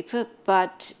final paper.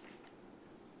 But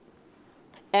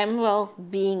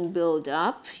MREL being built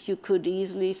up, you could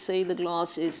easily say the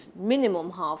glass is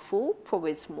minimum half full,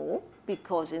 probably it's more,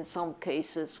 because in some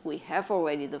cases we have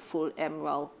already the full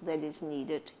MREL that is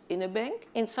needed in a bank.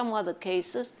 In some other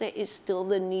cases, there is still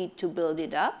the need to build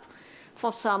it up,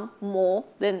 for some more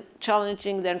than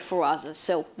challenging than for others.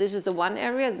 So this is the one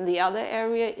area. And the other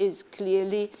area is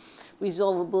clearly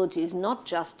resolvability is not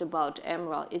just about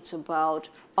MREL. It's about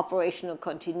operational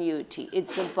continuity.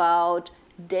 It's about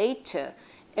data.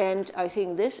 And I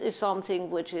think this is something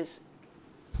which is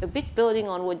a bit building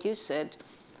on what you said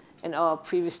in our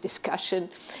previous discussion.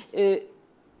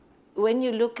 When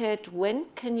you look at when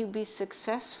can you be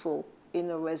successful in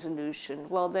a resolution,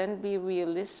 well, then be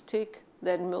realistic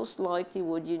that most likely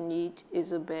what you need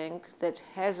is a bank that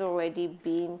has already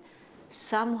been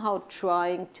somehow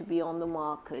trying to be on the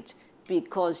market,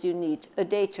 because you need a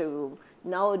data room.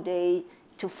 Nowadays,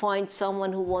 to find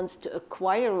someone who wants to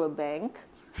acquire a bank,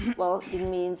 well, it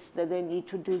means that they need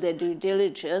to do their due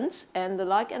diligence and the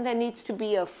like, and there needs to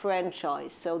be a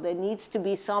franchise. So there needs to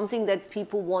be something that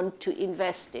people want to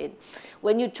invest in.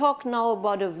 When you talk now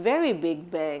about a very big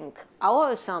bank,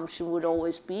 our assumption would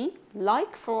always be,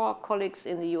 like for our colleagues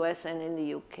in the US and in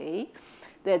the UK,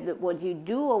 that what you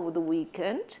do over the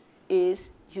weekend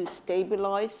is you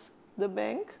stabilize the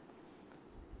bank,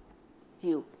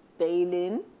 you bail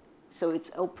in, so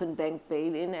it's open bank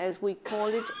bail-in, as we call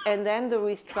it, and then the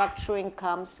restructuring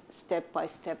comes step by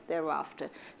step thereafter.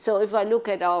 So if I look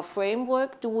at our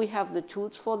framework, do we have the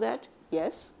tools for that?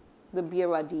 Yes. The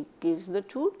BRRD gives the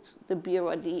tools. The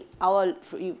BRRD, our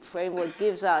framework,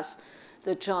 gives us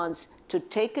the chance to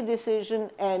take a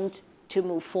decision and to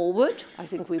move forward. I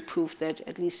think we proved that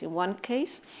at least in one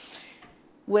case.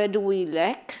 Where do we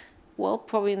lack? Well,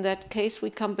 probably in that case, we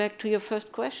come back to your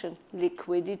first question.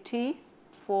 Liquidity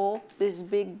for this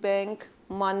big bank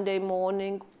Monday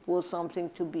morning was something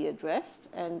to be addressed.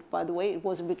 And by the way, it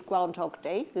was a bit Groundhog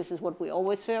Day. This is what we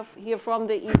always hear from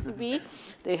the ECB.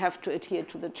 They have to adhere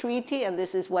to the treaty, and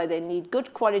this is why they need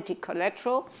good quality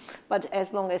collateral. But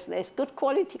as long as there's good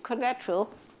quality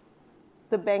collateral,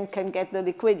 the bank can get the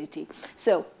liquidity.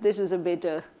 So this is a bit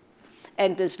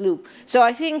endless loop. So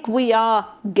I think we are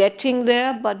getting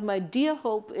there, but my dear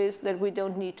hope is that we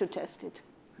don't need to test it.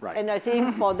 Right. And I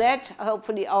think for that,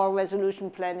 hopefully our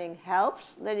resolution planning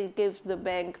helps, that it gives the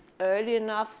bank early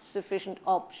enough sufficient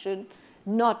option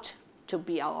not to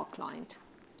be our client.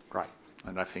 Right.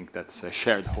 And I think that's a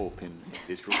shared hope in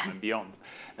this room and beyond.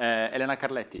 Elena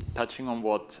Carletti, touching on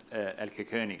what Elke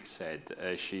König said,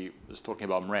 she was talking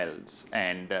about MRELs,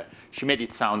 and she made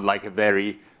it sound like a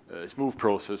very smooth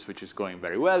process, which is going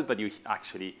very well, but you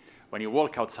actually, when you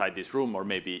walk outside this room, or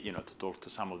maybe to talk to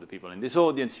some of the people in this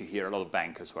audience, you hear a lot of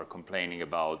bankers who are complaining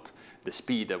about the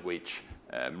speed at which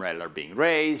MREL are being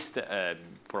raised.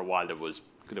 For a while,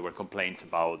 there were complaints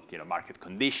about market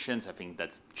conditions. I think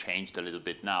that's changed a little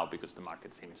bit now because the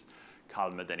market seems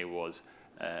calmer than it was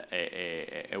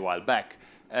a while back.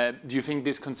 Do you think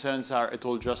these concerns are at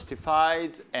all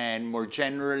justified? And more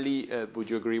generally, would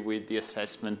you agree with the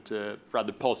assessment,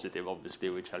 rather positive, obviously,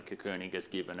 which Elke König has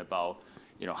given about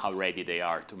how ready they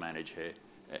are to manage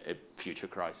a future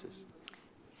crisis?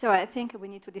 So I think we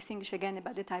need to distinguish again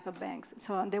about the type of banks.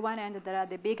 So on the one hand, there are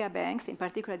the bigger banks, in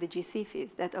particular the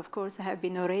GCFs, that of course have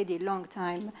been already long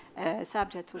time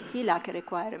subject to TLAC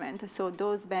requirement. So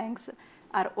those banks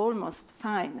are almost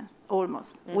fine,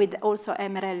 with also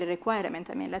MREL requirement.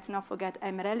 I mean, let's not forget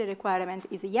MREL requirement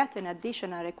is yet an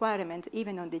additional requirement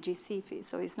even on the GCF.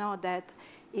 So it's not that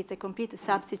it's a complete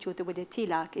substitute with the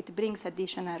TLAC. It brings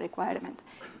additional requirement.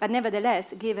 But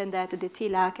nevertheless, given that the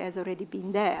TLAC has already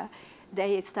been there,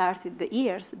 they started the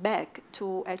years back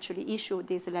to actually issue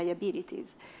these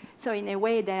liabilities. So in a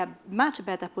way, they are much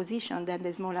better positioned than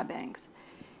the smaller banks.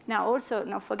 Now also,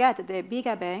 not forget the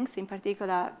bigger banks, in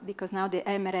particular, because now the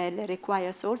MREL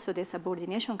requires also the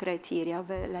subordination criteria of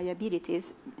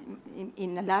liabilities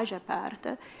in a larger part.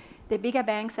 The bigger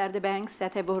banks are the banks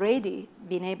that have already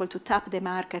been able to tap the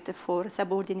market for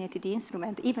subordinated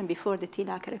instrument even before the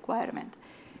TLAC requirement.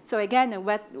 So again,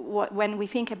 when we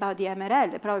think about the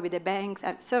MREL, probably the banks,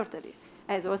 certainly,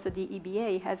 as also the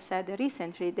EBA has said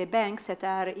recently, the banks that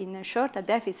are in a shorter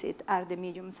deficit are the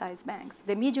medium-sized banks,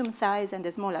 the medium-sized and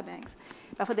the smaller banks.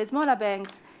 But for the smaller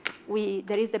banks,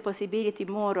 there is the possibility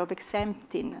more of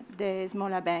exempting the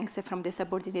smaller banks from the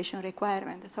subordination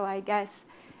requirement. So I guess,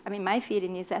 I mean, my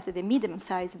feeling is that the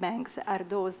medium-sized banks are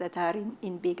those that are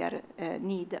in bigger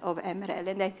need of MREL.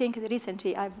 And I think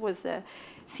recently I was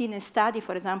seen a study,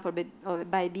 for example,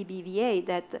 by BBVA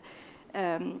that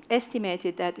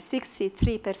estimated that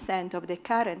 63% of the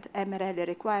current MREL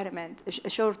requirement,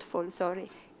 shortfall, sorry,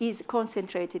 is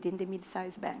concentrated in the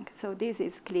mid-sized bank. So this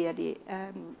is clearly,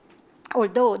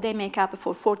 although they make up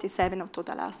for 47% of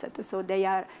total assets. So they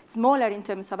are smaller in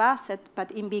terms of asset,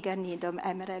 but in bigger need of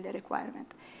MREL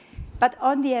requirement. But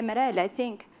on the MREL, I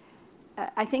think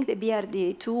the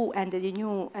BRD2 and the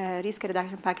new risk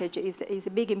reduction package is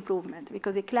a big improvement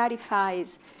because it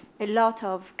clarifies a lot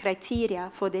of criteria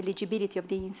for the eligibility of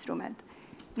the instrument.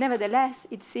 Nevertheless,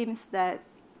 it seems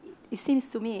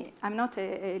to me, I'm not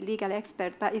a legal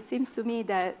expert, but it seems to me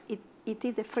that it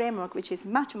is a framework which is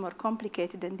much more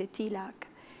complicated than the TLAC.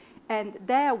 And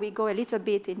there we go a little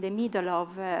bit in the middle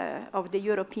of the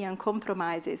European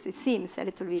compromises. It seems a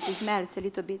little bit, it smells a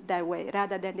little bit that way,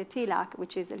 rather than the TLAC,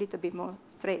 which is a little bit more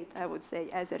straight, I would say,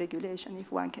 as a regulation, if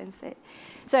one can say.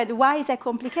 So why is that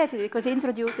complicated? Because it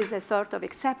introduces a sort of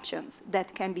exceptions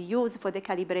that can be used for the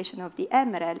calibration of the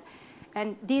MREL.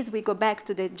 And this, we go back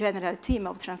to the general theme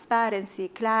of transparency,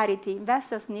 clarity.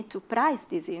 Investors need to price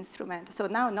this instrument. So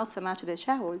now not so much the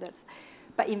shareholders,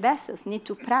 but investors need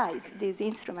to price this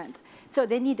instrument. So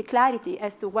they need clarity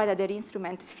as to whether their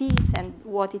instrument fits and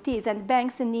what it is. And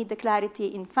banks need the clarity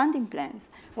in funding plans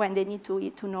when they need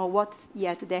to know what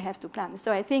yet they have to plan.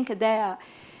 So I think there,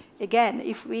 again,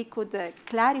 if we could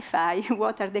clarify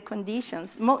what are the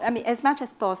conditions, I mean, as much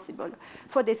as possible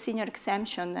for the senior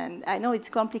exemption. And I know it's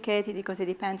complicated because it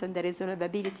depends on the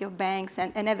resolvability of banks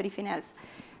and everything else.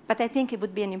 But I think it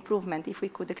would be an improvement if we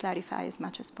could clarify as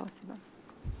much as possible.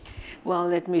 Well,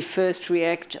 let me first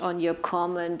react on your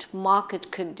comment,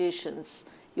 market conditions.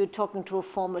 You're talking to a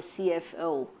former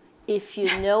CFO. If you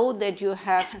know that you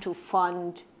have to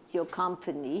fund your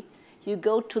company, you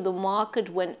go to the market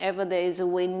whenever there is a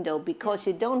window because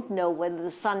you don't know whether the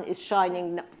sun is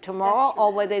shining tomorrow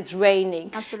or whether it's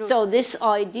raining. Absolutely. So this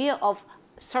idea of,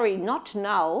 sorry, not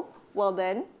now, well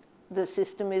then, the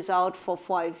system is out for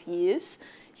 5 years.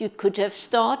 You could have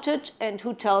started, and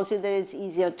who tells you that it's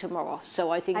easier tomorrow? So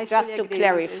I think just to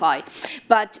clarify.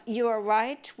 But you are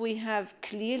right, we have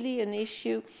clearly an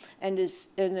issue and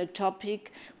a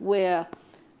topic where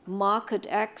market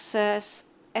access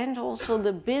and also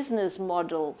the business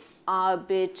model are a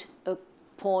bit a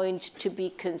point to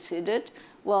be considered.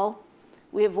 Well,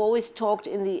 we have always talked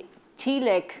in the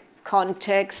TLAC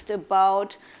context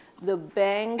about the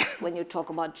bank, when you talk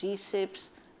about GSIBs,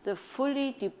 the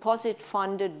fully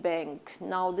deposit-funded bank.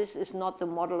 Now, this is not the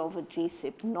model of a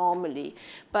GSIB normally,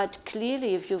 but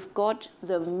clearly if you've got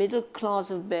the middle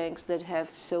class of banks that have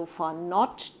so far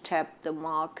not tapped the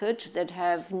market, that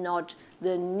have not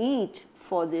the need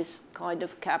for this kind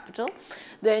of capital,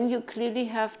 then you clearly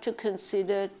have to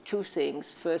consider two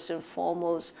things. First and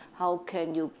foremost, how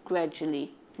can you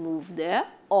gradually move there?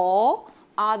 Or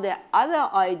are there other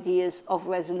ideas of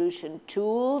resolution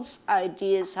tools,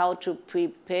 ideas how to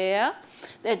prepare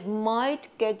that might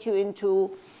get you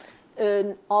into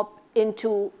a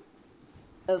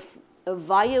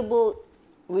viable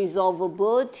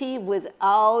resolvability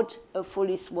without a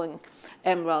fully swung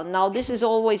MREL? Now, this is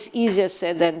always easier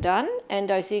said than done,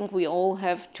 and I think we all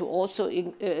have to also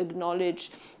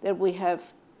acknowledge that we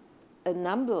have a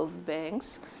number of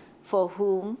banks for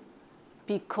whom,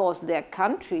 because their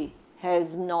country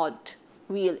has not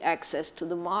real access to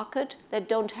the market, that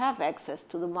don't have access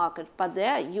to the market. But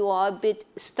there you are a bit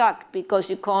stuck because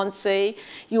you can't say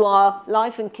you are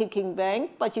live and kicking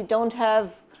bank, but you don't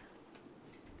have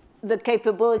the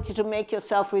capability to make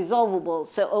yourself resolvable.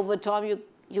 So over time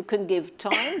you can give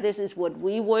time. This is what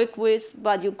we work with,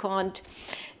 but you can't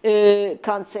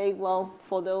say, well,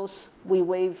 for those we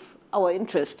waive our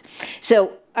interest.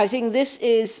 So I think this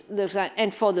is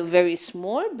and for the very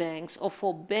small banks or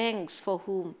for banks for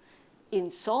whom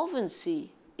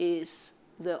insolvency is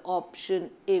the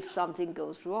option if something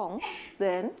goes wrong,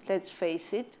 then let's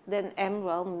face it, then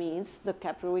MREL means the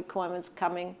capital requirements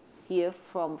coming here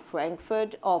from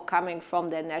Frankfurt or coming from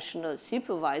their national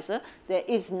supervisor. There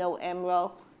is no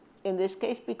MREL in this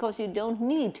case because you don't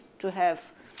need to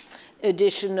have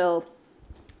additional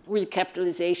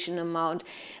recapitalization amount.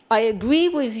 I agree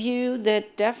with you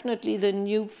that definitely the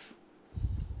new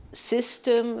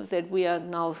system that we are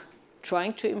now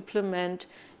trying to implement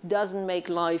doesn't make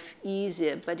life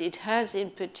easier, but it has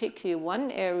in particular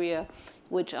one area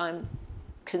which I'm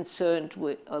concerned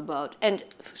about. And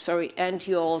sorry, and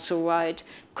you're also right,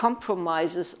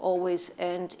 compromises always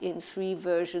end in 3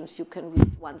 versions. You can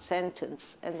read 1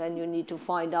 sentence, and then you need to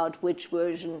find out which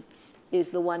version is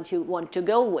the one you want to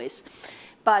go with.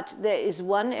 But there is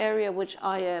one area which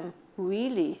I am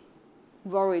really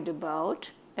worried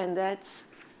about, and that's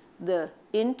the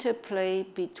interplay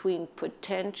between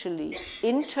potentially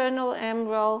internal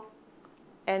MREL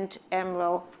and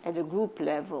MREL at a group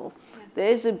level. Yes. There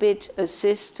is a bit a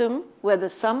system where the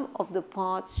sum of the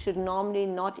parts should normally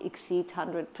not exceed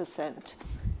 100%.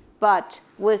 But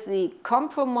with the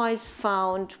compromise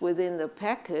found within the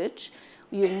package,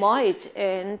 you might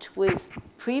end with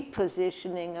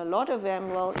pre-positioning a lot of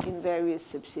MREL in various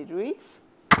subsidiaries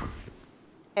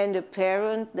and a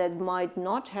parent that might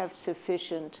not have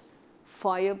sufficient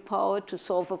firepower to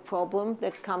solve a problem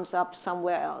that comes up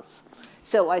somewhere else.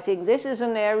 So I think this is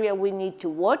an area we need to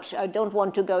watch. I don't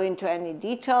want to go into any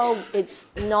detail. It's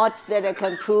not that I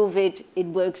can prove it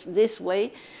works this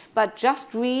way. But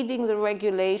just reading the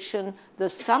regulation, the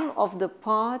sum of the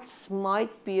parts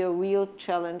might be a real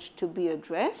challenge to be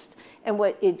addressed. And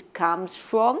where it comes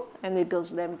from, and it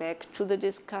goes then back to the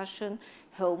discussion,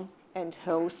 home and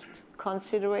host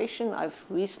consideration. I've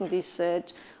recently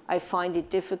said I find it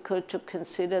difficult to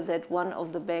consider that one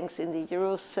of the banks in the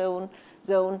Eurozone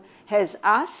has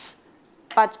us,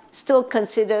 but still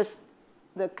considers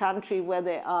the country where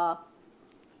they are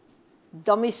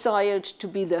domiciled to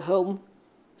be the home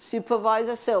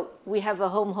supervisor. So we have a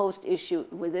home host issue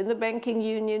within the banking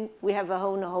union. We have a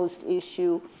home host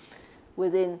issue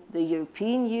within the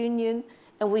European Union.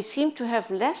 And we seem to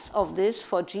have less of this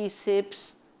for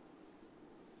GSIBs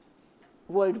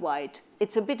worldwide.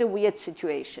 It's a bit a weird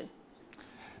situation.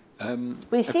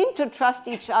 We seem to trust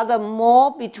each other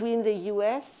more between the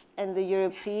US and the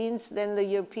Europeans than the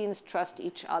Europeans trust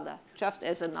each other, just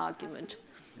as an argument.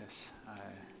 Yes,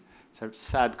 it's a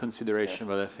sad consideration,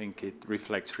 but I think it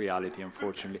reflects reality,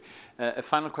 unfortunately. A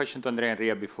final question to Andrea and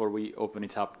Ria before we open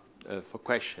it up for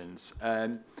questions.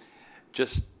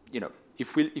 Just,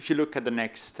 if you look at the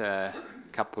next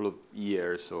couple of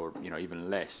years, or even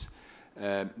less,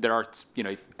 there are,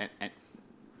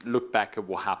 look back at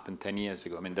what happened 10 years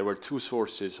ago. I mean, there were 2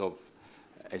 sources of,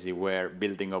 as it were,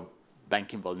 building of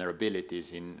banking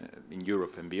vulnerabilities in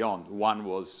Europe and beyond. One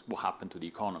was what happened to the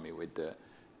economy with the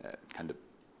kind of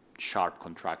sharp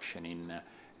contraction in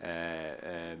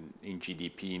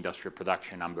GDP, industrial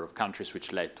production, in a number of countries,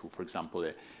 which led to, for example,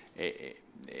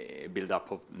 a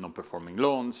build-up of non-performing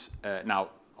loans. Now,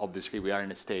 obviously, we are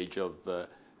in a stage of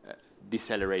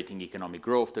decelerating economic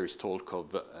growth. There is talk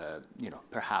of,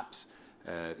 perhaps,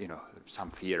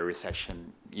 some fear of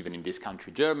recession, even in this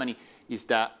country, Germany. Is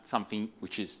that something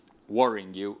which is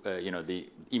worrying you, the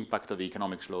impact of the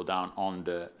economic slowdown on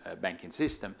the banking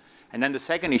system? And then the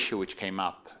second issue which came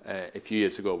up a few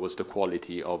years ago was the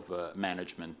quality of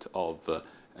management of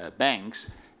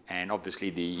banks. And obviously,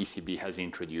 the ECB has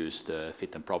introduced a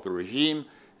fit and proper regime.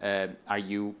 Are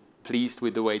you pleased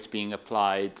with the way it's being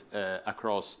applied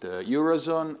across the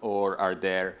Eurozone, or are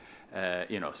there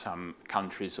some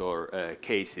countries or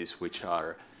cases which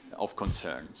are of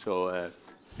concern? So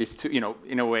these two,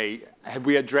 in a way, have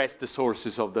we addressed the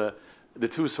sources of the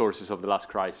 2 sources of the last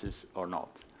crisis or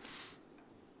not?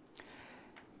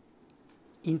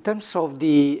 In terms of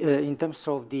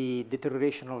the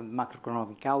deterioration of the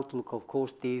macroeconomic outlook, of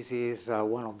course, this is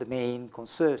one of the main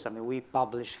concerns. I mean, we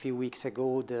published a few weeks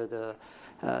ago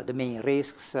the main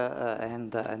risks,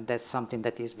 and that's something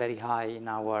that is very high in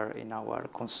our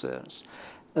concerns.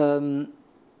 I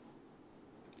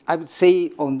would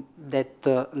say on that,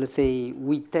 let's say,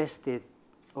 we tested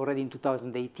already in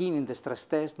 2018 in the stress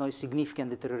test, no significant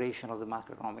deterioration of the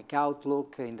macroeconomic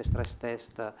outlook in the stress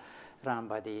test run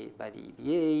by the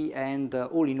EBA, and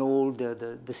all in all,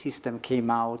 the system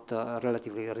came out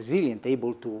relatively resilient,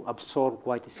 able to absorb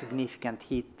quite a significant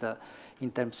hit in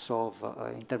terms of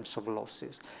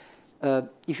losses.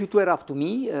 If it were up to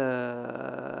me,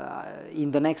 in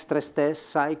the next stress test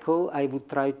cycle, I would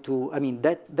try to,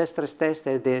 that stress test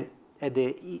had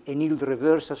a yield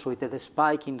reversal, so it had a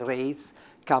spike in rates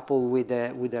coupled with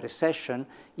a recession.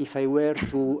 If I were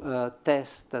to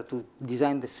to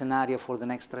design the scenario for the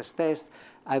next stress test,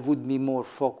 I would be more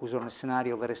focused on a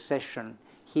scenario of a recession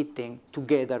hitting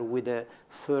together with a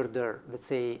further, let's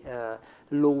say,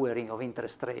 lowering of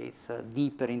interest rates,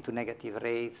 deeper into negative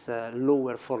rates,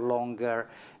 lower for longer,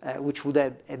 which would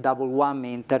have a double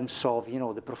whammy in terms of,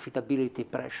 the profitability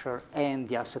pressure and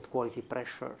the asset quality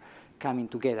pressure coming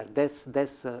together.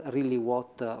 That's really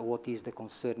what is the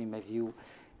concern in my view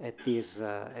at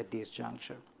this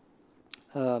juncture.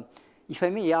 If I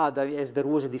may add, as there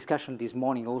was a discussion this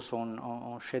morning also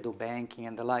on shadow banking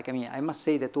and the like, I mean, I must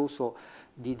say that also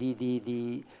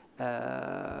the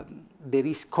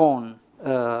risk-on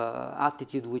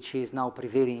attitude which is now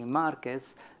prevailing in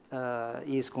markets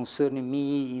is concerning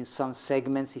me in some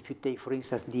segments. If you take, for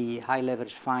instance, the high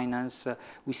leverage finance,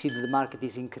 we see that the market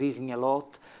is increasing a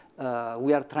lot.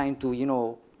 We are trying to, you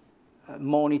know,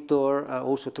 monitor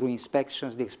also through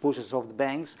inspections the exposures of the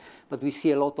banks, but we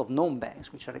see a lot of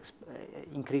non-banks which are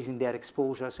increasing their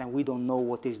exposures, and we don't know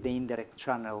what is the indirect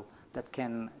channel that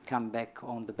can come back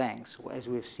on the banks, as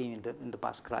we've seen in the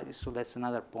past crisis. So that's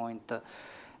another point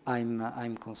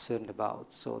I'm concerned about.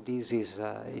 So this is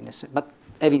but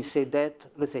having said that,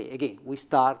 let's say again, we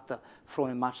start from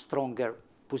a much stronger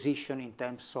position in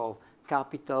terms of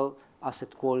capital.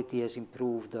 Asset quality has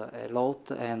improved a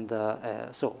lot, and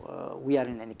so we are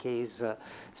in any case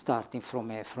starting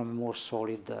from a more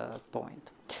solid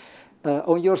point.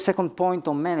 On your second point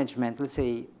on management, let's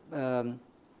say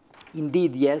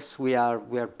indeed, yes, we are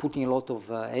putting a lot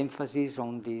of emphasis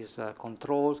on these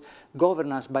controls.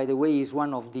 Governance, by the way, is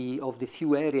one of the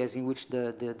few areas in which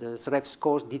the SREP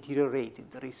scores deteriorated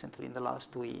recently in the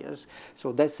last 2 years.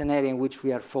 So that's an area in which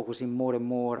we are focusing more and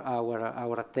more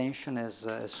our attention as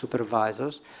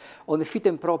supervisors. On the fit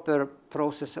and proper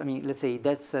process, I mean, let's say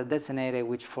that's an area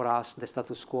which for us the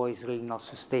status quo is really not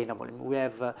sustainable. I mean, we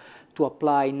have to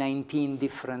apply 19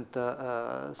 different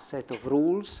set of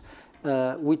rules.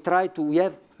 We try to,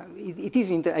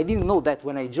 I didn't know that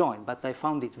when I joined, but I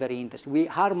found it very interesting. We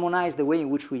harmonize the way in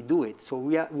which we do it. So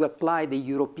we apply the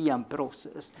European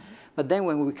process. But then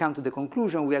when we come to the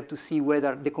conclusion, we have to see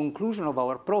whether the conclusion of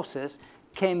our process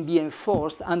can be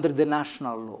enforced under the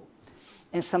national law.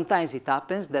 And sometimes it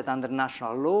happens that under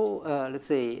national law, let's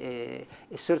say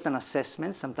a certain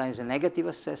assessment, sometimes a negative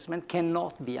assessment,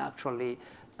 cannot be actually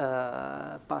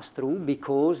pass through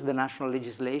because the national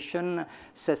legislation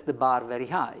sets the bar very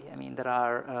high. I mean, there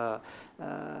are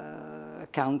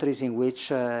countries in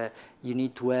which you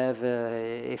need to have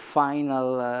a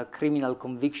final criminal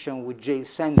conviction with jail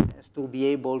sentence to be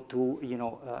able to, you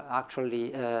know,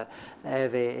 actually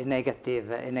have a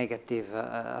negative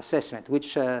assessment,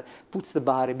 which puts the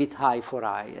bar a bit high for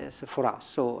us.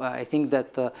 So I think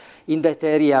that in that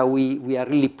area we are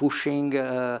really pushing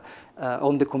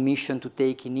on the Commission to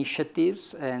take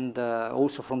initiatives, and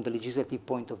also from the legislative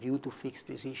point of view to fix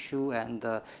this issue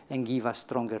and give us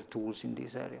stronger tools in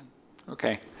this area.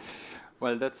 Okay.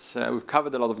 Well, that's we've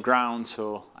covered a lot of ground,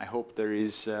 so I hope there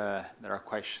are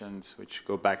questions which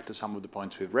go back to some of the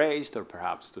points we've raised, or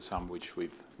perhaps to some which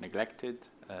we've neglected.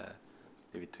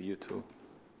 Leave it to you to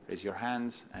raise your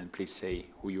hands, and please say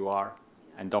who you are,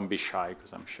 and don't be shy,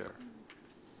 because I'm sure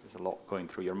there's a lot going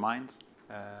through your minds.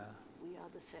 We are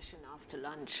the session after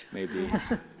lunch. Maybe.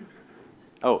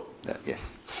 Oh,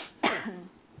 yes.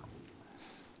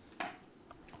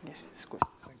 Yes, this question.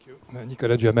 Thank you.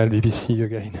 Nicolas Duhamel, BBC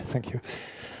again. Thank you.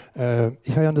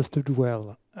 If I understood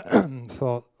well,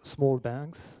 for small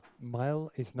banks, MREL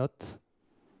is not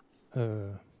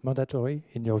mandatory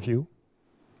in your view.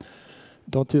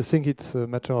 Don't you think it's a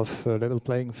matter of level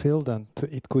playing field, and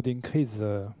it could increase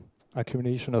the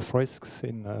accumulation of risks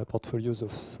in portfolios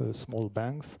of small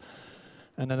banks?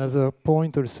 And another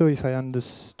point also, if I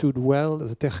understood well,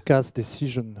 the Tercas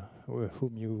decision,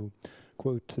 whom you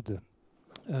quoted,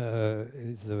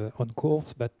 is on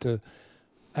course, but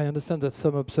I understand that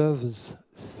some observers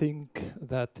think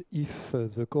that if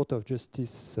the Court of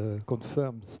Justice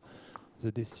confirms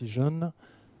the decision,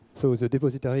 so the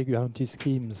depository guarantee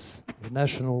schemes, the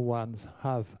national ones,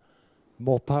 have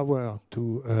more power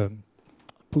to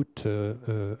put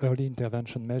early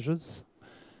intervention measures,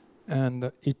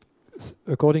 and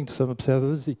according to some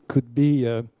observers, it could be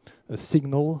a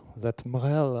signal that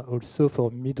MREL also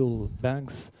for middle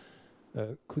banks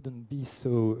couldn't be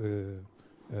so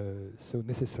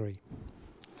necessary.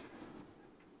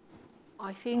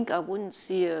 I think I wouldn't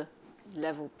see a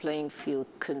level playing field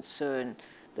concern.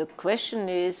 The question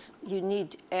is, you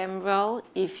need MREL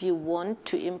if you want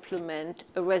to implement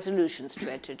a resolution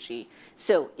strategy.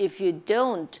 So if you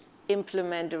don't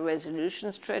implement a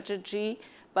resolution strategy,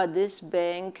 but this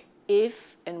bank,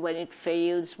 if and when it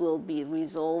fails, will be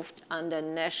resolved under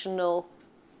national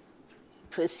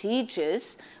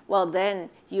procedures, well, then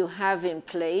you have in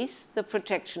place the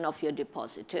protection of your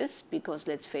depositors, because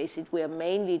let's face it, we are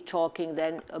mainly talking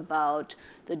then about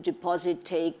the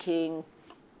deposit-taking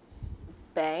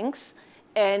banks,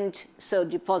 And so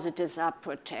depositors are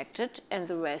protected, and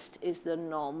the rest is the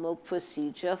normal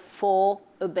procedure for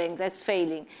a bank that's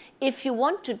failing. If you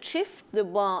want to shift the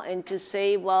bar and to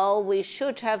say, well, we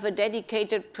should have a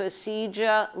dedicated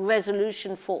procedure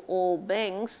resolution for all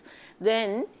banks,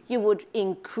 then you would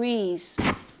increase,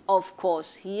 of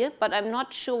course, here, but I'm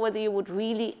not sure whether you would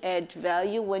really add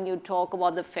value when you talk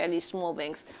about the fairly small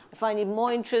banks. I find it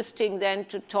more interesting then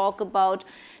to talk about,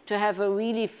 to have a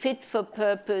really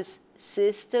fit-for-purpose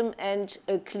system and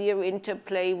a clear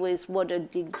interplay with what a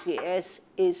DGS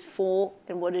is for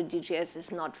and what a DGS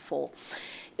is not for.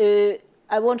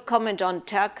 I won't comment on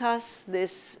Terkas.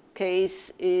 This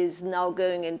case is now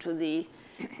going into the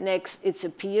next, it's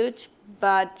appealed,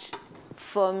 but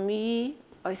for me,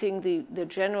 I think the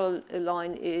general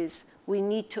line is we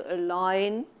need to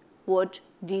align what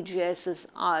DGSs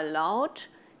are allowed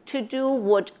to do,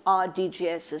 what are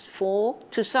DGSs for,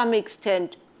 to some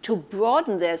extent to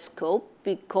broaden their scope,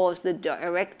 because the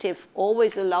directive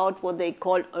always allowed what they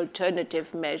call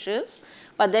alternative measures.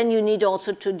 But then you need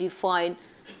also to define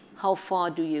how far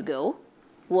do you go,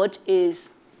 what is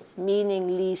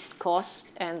meaning least cost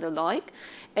and the like.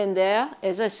 And there,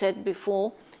 as I said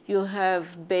before, you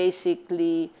have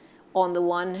basically, on the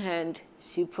one hand,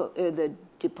 the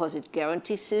deposit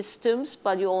guarantee systems,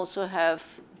 but you also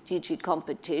have DG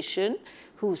Competition,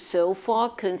 who so far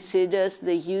considers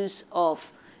the use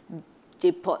of a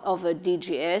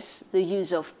DGS, the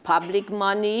use of public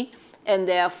money, and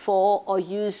therefore, or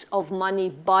use of money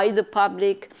by the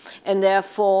public, and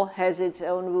therefore has its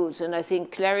own rules. And I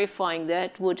think clarifying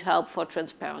that would help for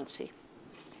transparency.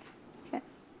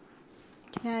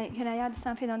 Can I add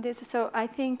something on this? So I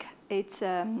think it's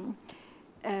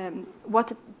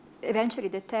what eventually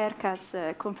the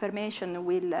Terkas confirmation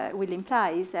will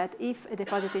imply is that if a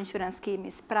deposit insurance scheme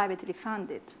is privately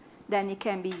funded, then it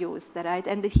can be used, right?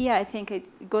 And here I think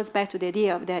it goes back to the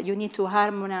idea of that you need to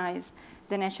harmonize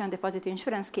the National Deposit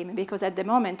Insurance Scheme, because at the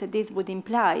moment this would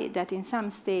imply that in some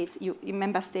states, in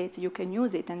member states, you can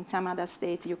use it, and in some other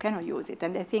states you cannot use it.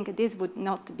 And I think this would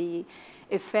not be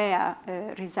a fair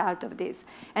result of this.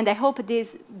 And I hope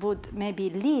this would maybe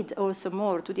lead also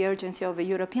more to the urgency of a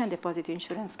European deposit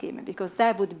insurance scheme, because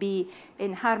that would be a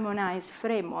harmonized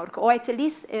framework, or at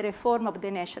least a reform of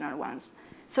the national ones,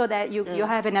 so that you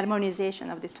have an harmonization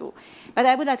of the two. But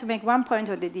I would like to make one point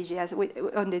on the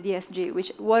DGS, on the DSG,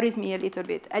 which worries me a little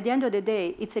bit. At the end of the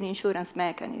day, it's an insurance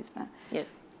mechanism. Yeah.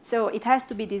 So it has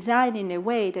to be designed in a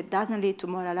way that doesn't lead to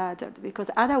moral hazard, because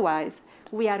otherwise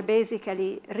we are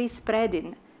basically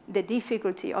respreading the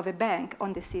difficulty of a bank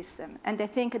on the system. And I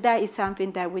think that is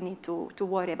something that we need to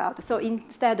worry about. So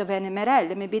instead of an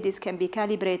MRL, maybe this can be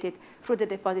calibrated through the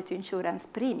deposit insurance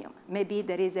premium. Maybe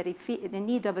there is the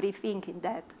need of rethinking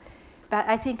that. But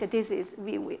I think this is,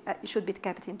 should be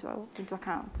kept into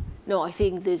account. No, I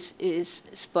think this is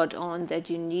spot on, that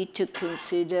you need to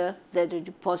consider that a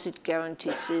deposit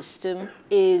guarantee system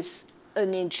is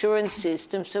an insurance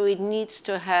system, so it needs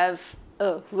to have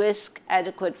a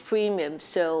risk-adequate premium.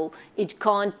 So it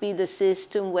can't be the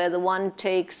system where the one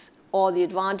takes all the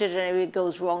advantage and if it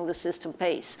goes wrong, the system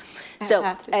pays.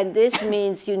 Exactly. So, and this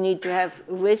means you need to have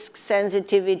risk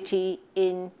sensitivity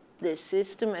in this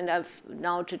system. And I've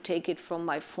now, to take it from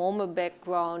my former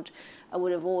background, I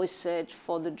would have always said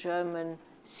for the German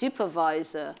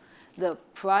supervisor, the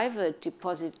private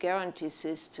deposit guarantee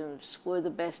systems were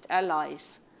the best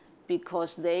allies,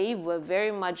 because they were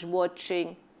very much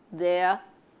watching their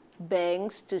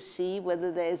banks to see whether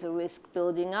there's a risk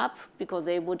building up, because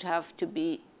they would have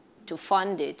to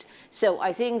fund it. So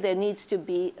I think there needs to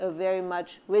be a very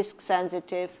much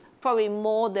risk-sensitive, probably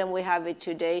more than we have it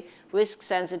today,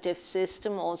 risk-sensitive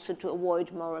system also to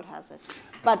avoid moral hazard.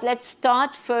 But let's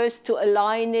start first to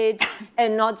align it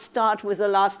and not start with the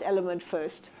last element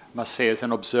first. I must say, as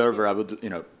an observer, I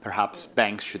would, perhaps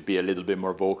banks should be a little bit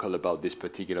more vocal about this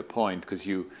particular point, because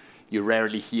you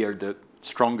rarely hear the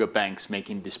stronger banks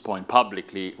making this point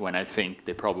publicly, when I think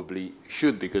they probably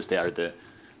should, because they are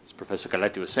as Professor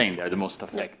Carletti was saying, they are the most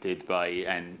affected by,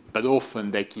 but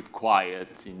often they keep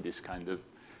quiet in this kind of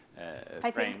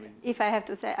frame. Think, if I have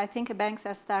to say, I think banks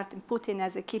are starting putting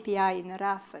as a KPI in a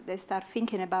RAF. They start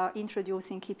thinking about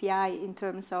introducing KPI in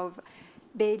terms of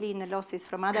bail-in losses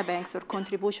from other banks or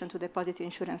contribution to the deposit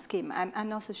insurance scheme. I'm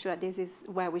not so sure this is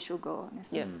where we should go,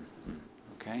 honestly. Yeah.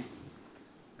 Okay.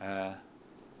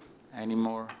 Any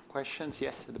more questions?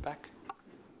 Yes, at the back.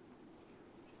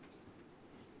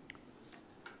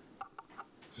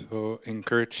 So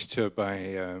encouraged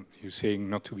by you saying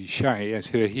not to be shy,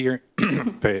 I hear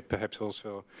perhaps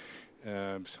also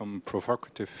some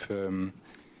provocative.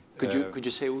 Could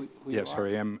you say who you are?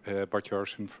 Sorry, I'm Bart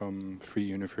Jarsen from Free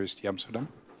University Amsterdam.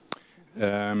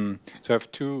 So I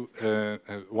have two.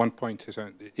 One point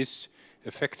is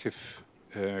effective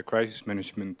crisis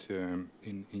management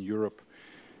in Europe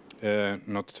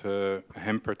not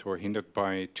hampered or hindered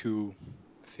by two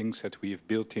things that we have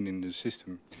built in the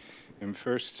system. And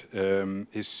first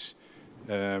is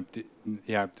the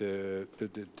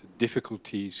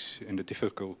difficulties and the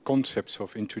difficult concepts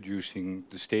of introducing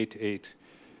the state aid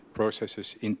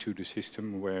processes into the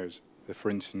system, where, for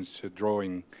instance,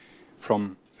 drawing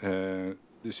from the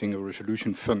Single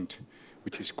Resolution Fund,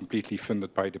 which is completely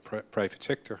funded by the private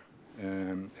sector,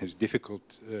 is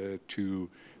difficult to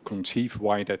conceive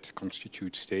why that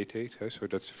constitutes state aid. So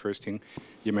that's the first thing.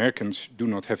 The Americans do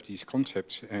not have these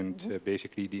concepts, and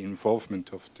basically the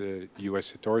involvement of the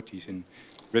US authorities in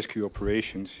rescue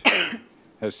operations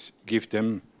has given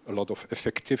them a lot of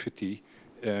effectivity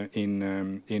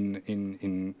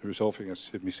in resolving,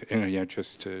 as Mr. Enria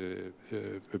just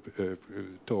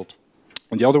told.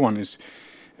 And the other one is,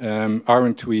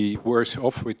 aren't we worse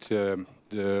off with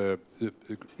the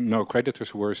no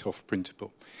creditors worse off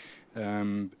principle?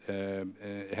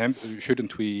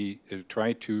 Shouldn't we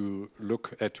try to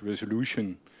look at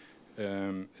resolution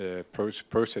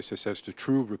processes as the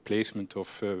true replacement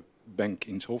of bank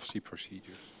insolvency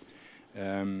procedures,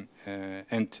 and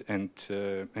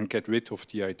get rid of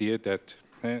the idea that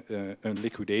a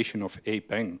liquidation of a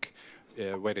bank,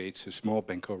 whether it's a small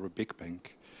bank or a big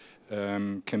bank,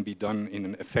 can be done in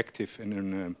an effective and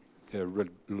in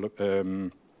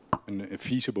a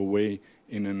feasible way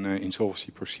in an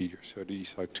insolvency procedure. So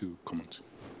these are two comments.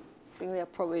 I think they're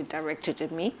probably directed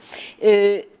at me.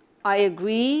 I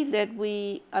agree that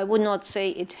I would not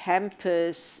say it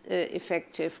hampers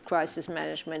effective crisis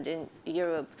management in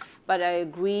Europe, but I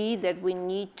agree that we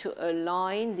need to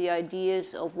align the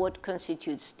ideas of what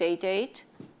constitutes state aid,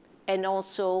 and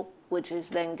also, which is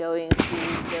then going to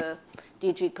the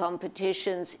DG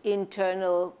Competition's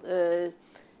internal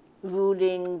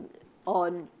ruling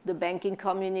on the banking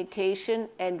communication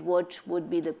and what would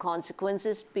be the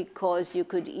consequences, because you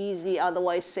could easily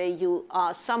otherwise say you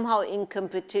are somehow in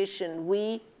competition.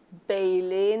 We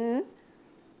bail in,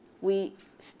 we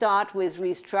start with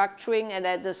restructuring, and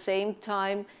at the same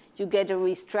time you get a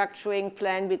restructuring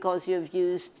plan because you've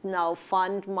used now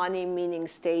fund money, meaning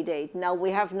state aid. Now,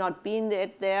 we have not been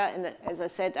there, and as I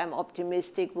said, I'm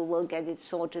optimistic we will get it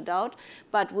sorted out.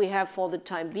 But we have, for the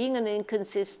time being, an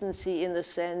inconsistency in the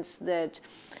sense that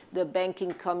the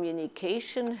banking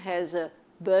communication has a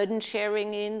burden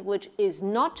sharing in, which is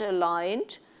not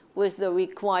aligned with the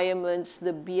requirements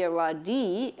the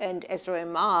BRRD and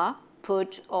SRMR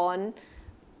put on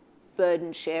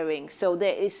burden sharing. So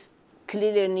there is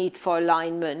clearly a need for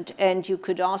alignment, and you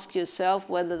could ask yourself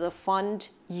whether the fund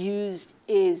used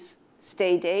is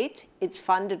state aid. It's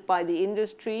funded by the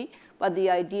industry, but the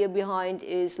idea behind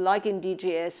is, like in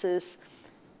DGSs,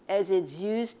 as it's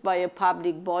used by a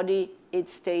public body,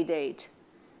 it's state aid.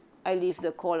 I leave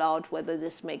the call out whether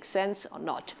this makes sense or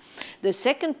not. The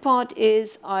second part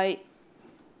is, I'm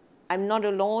not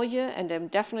a lawyer, and I'm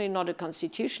definitely not a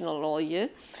constitutional lawyer,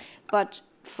 but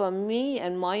for me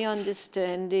and my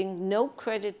understanding, no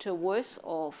creditor worse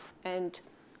off, and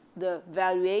the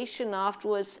valuation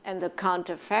afterwards and the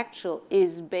counterfactual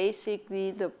is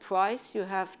basically the price you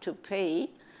have to pay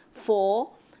for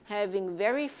having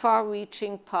very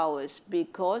far-reaching powers,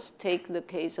 because take the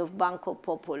case of Banco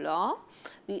Popular,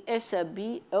 the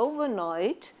SRB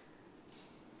overnight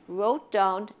wrote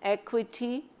down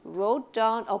equity, wrote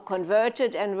down or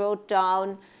converted and wrote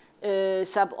down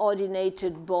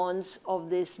subordinated bonds of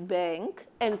this bank,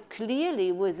 and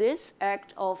clearly with this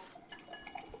act of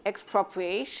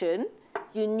expropriation,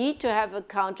 you need to have a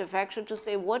counterfactual to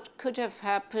say what could have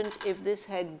happened if this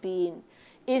had been.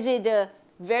 Is it a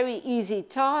very easy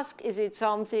task? Is it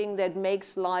something that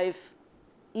makes life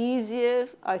easier?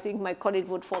 I think my colleague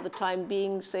would, for the time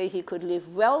being, say he could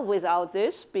live well without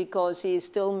this because he is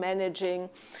still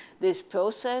managing this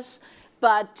process.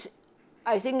 But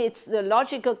I think it's the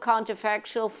logical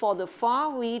counterfactual for the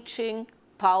far-reaching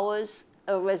powers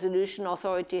a resolution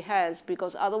authority has,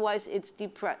 because otherwise it's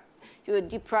you're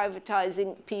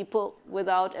deprivatizing people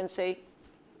without and say,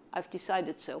 I've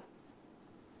decided so.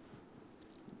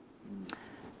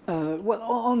 Well,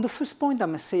 on the first point, I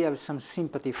must say I have some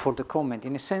sympathy for the comment.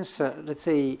 In a sense, let's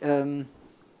say,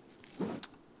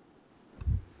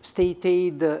 state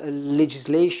aid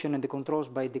legislation and the controls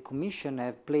by the Commission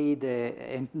have played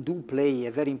and do play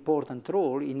a very important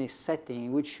role in a setting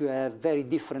in which you have very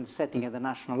different setting at the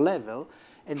national level,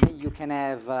 and then you can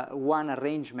have one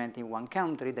arrangement in one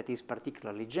country that is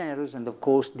particularly generous and, of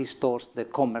course, distorts the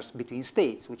commerce between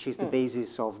states, which is the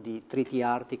basis of the treaty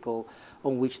article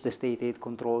on which the state aid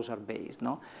controls are based.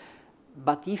 No?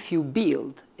 but if you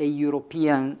build a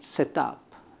European setup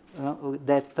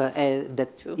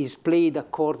that is played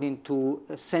according to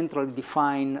centrally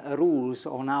defined rules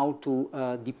on how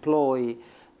to deploy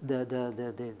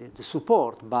the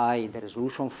support by the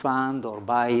resolution fund or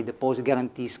by deposit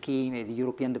guarantee scheme, the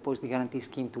European deposit guarantee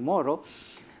scheme tomorrow,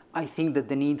 I think that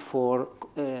the need for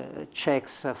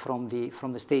checks from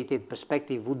the state aid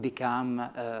perspective would become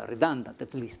redundant.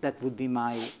 At least that would be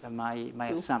my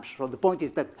assumption. So the point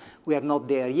is that we are not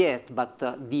there yet, but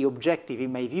the objective,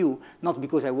 in my view, not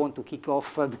because I want to kick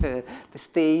off the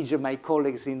stage my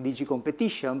colleagues in DG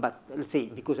competition, but let's say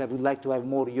because I would like to have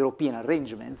more European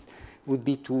arrangements, would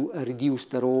be to reduce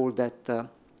the role that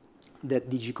that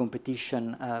DG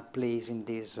competition plays in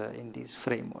this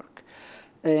framework.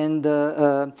 And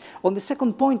on the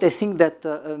second point, I think that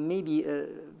maybe,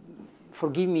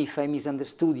 forgive me if I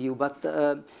misunderstood you, but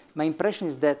my impression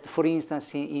is that, for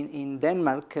instance, in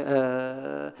Denmark,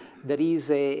 there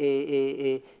is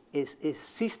a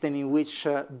system in which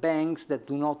banks that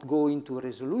do not go into a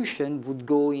resolution would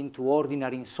go into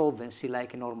ordinary insolvency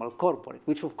like a normal corporate,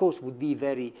 which of course would be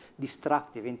very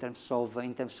destructive in terms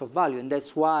of value, and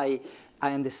that's why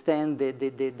I understand the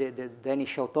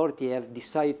Danish authority have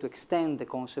decided to extend the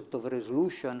concept of a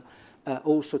resolution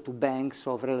also to banks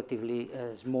of relatively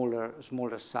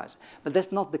smaller size. But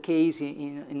that's not the case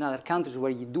in other countries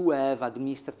where you do have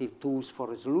administrative tools for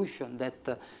resolution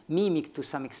that mimic to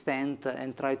some extent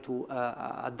and try to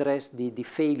address the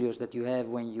failures that you have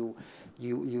when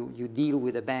you deal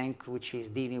with a bank which is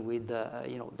dealing with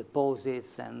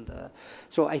deposits. And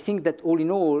so I think that all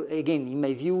in all, again, in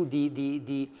my view,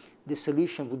 the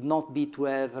solution would not be to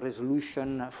have a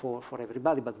resolution for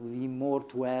everybody, but would be more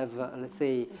to have, let's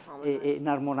say, an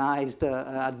harmonized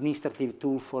administrative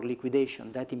tool for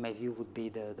liquidation. That, in my view, would be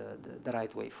the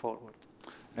right way forward.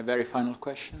 A very final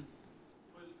question.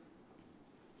 Well,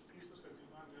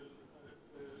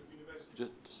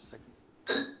 just a second.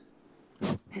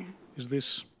 Is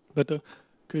this better?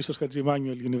 Christos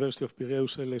Hadjimanuel, University of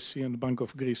Piraeus, LSE, and Bank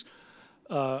of Greece.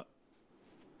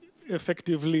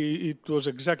 Effectively, it was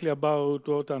exactly about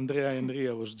what Andrea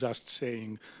Enria was just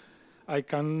saying. I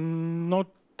cannot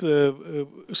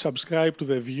subscribe to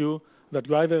the view that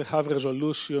you either have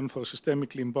resolution for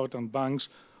systemically important banks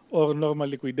or normal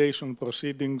liquidation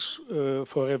proceedings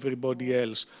for everybody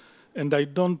else. And I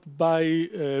don't buy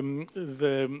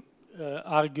the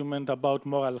argument about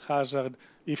moral hazard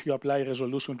if you apply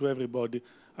resolution to everybody.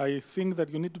 I think that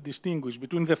you need to distinguish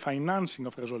between the financing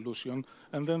of resolution,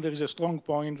 and then there is a strong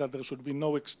point that there should be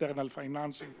no external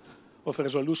financing of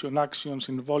resolution actions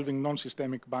involving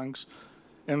non-systemic banks,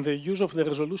 and the use of the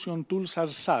resolution tools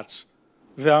as such.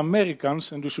 The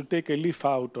Americans, and we should take a leaf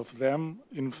out of them,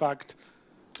 in fact,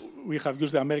 we have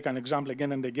used the American example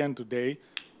again and again today,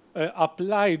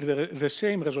 applied the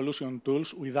same resolution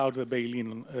tools, without the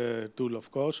bail-in tool, of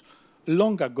course,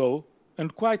 long ago,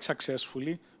 and quite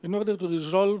successfully, in order to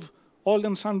resolve all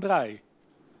and sundry.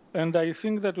 And I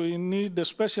think that we need a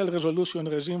special resolution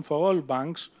regime for all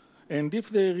banks, and if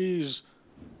there is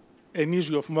an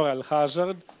issue of moral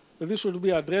hazard, this should be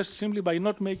addressed simply by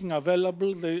not making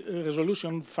available the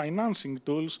resolution financing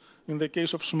tools in the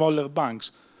case of smaller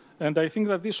banks. And I think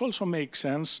that this also makes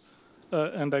sense,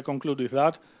 and I conclude with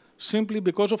that, simply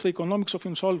because of the economics of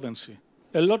insolvency.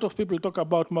 A lot of people talk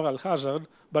about moral hazard,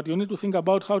 but you need to think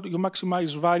about how you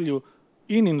maximize value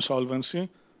in insolvency,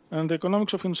 and the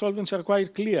economics of insolvency are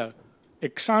quite clear.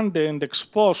 Ex-ante and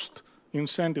ex-post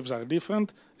incentives are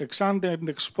different, ex-ante and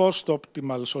ex-post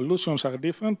optimal solutions are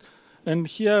different, and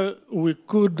here we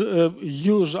could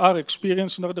use our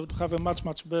experience in order to have a much,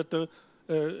 much better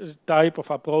type of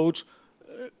approach,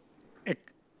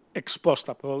 ex-post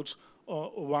approach,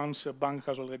 once a bank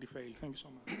has already failed. Thank you so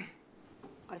much.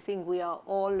 I think we are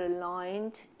all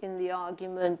aligned in the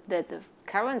argument that the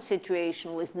current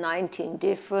situation with 19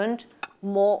 different,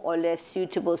 more or less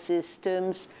suitable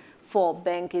systems for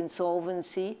bank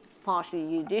insolvency, partially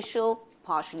judicial,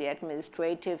 partially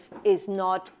administrative, is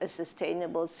not a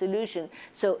sustainable solution.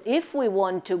 So if we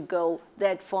want to go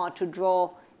that far to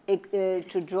draw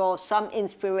some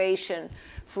inspiration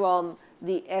from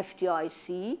the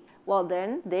FDIC, well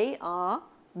then they are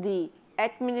the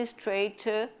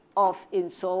administrator of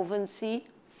insolvency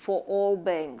for all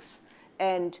banks.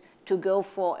 And to go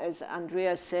for, as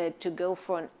Andrea said, to go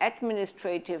for an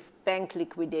administrative bank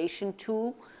liquidation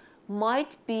tool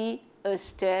might be a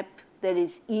step that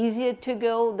is easier to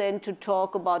go than to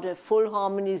talk about a full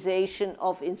harmonization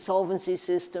of insolvency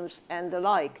systems and the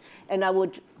like. And I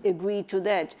would agree to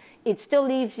that. It still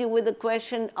leaves you with a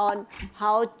question on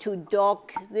how to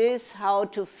dock this, how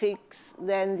to fix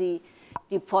then the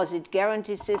deposit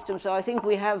guarantee system. So I think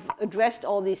we have addressed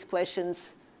all these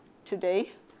questions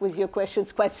today with your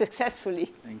questions quite successfully.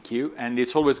 Thank you. And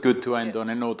it's always good to end on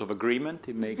a note of agreement.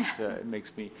 It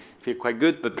makes me feel quite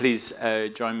good. But please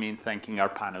join me in thanking our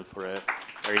panel for a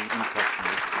very interesting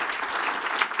discussion.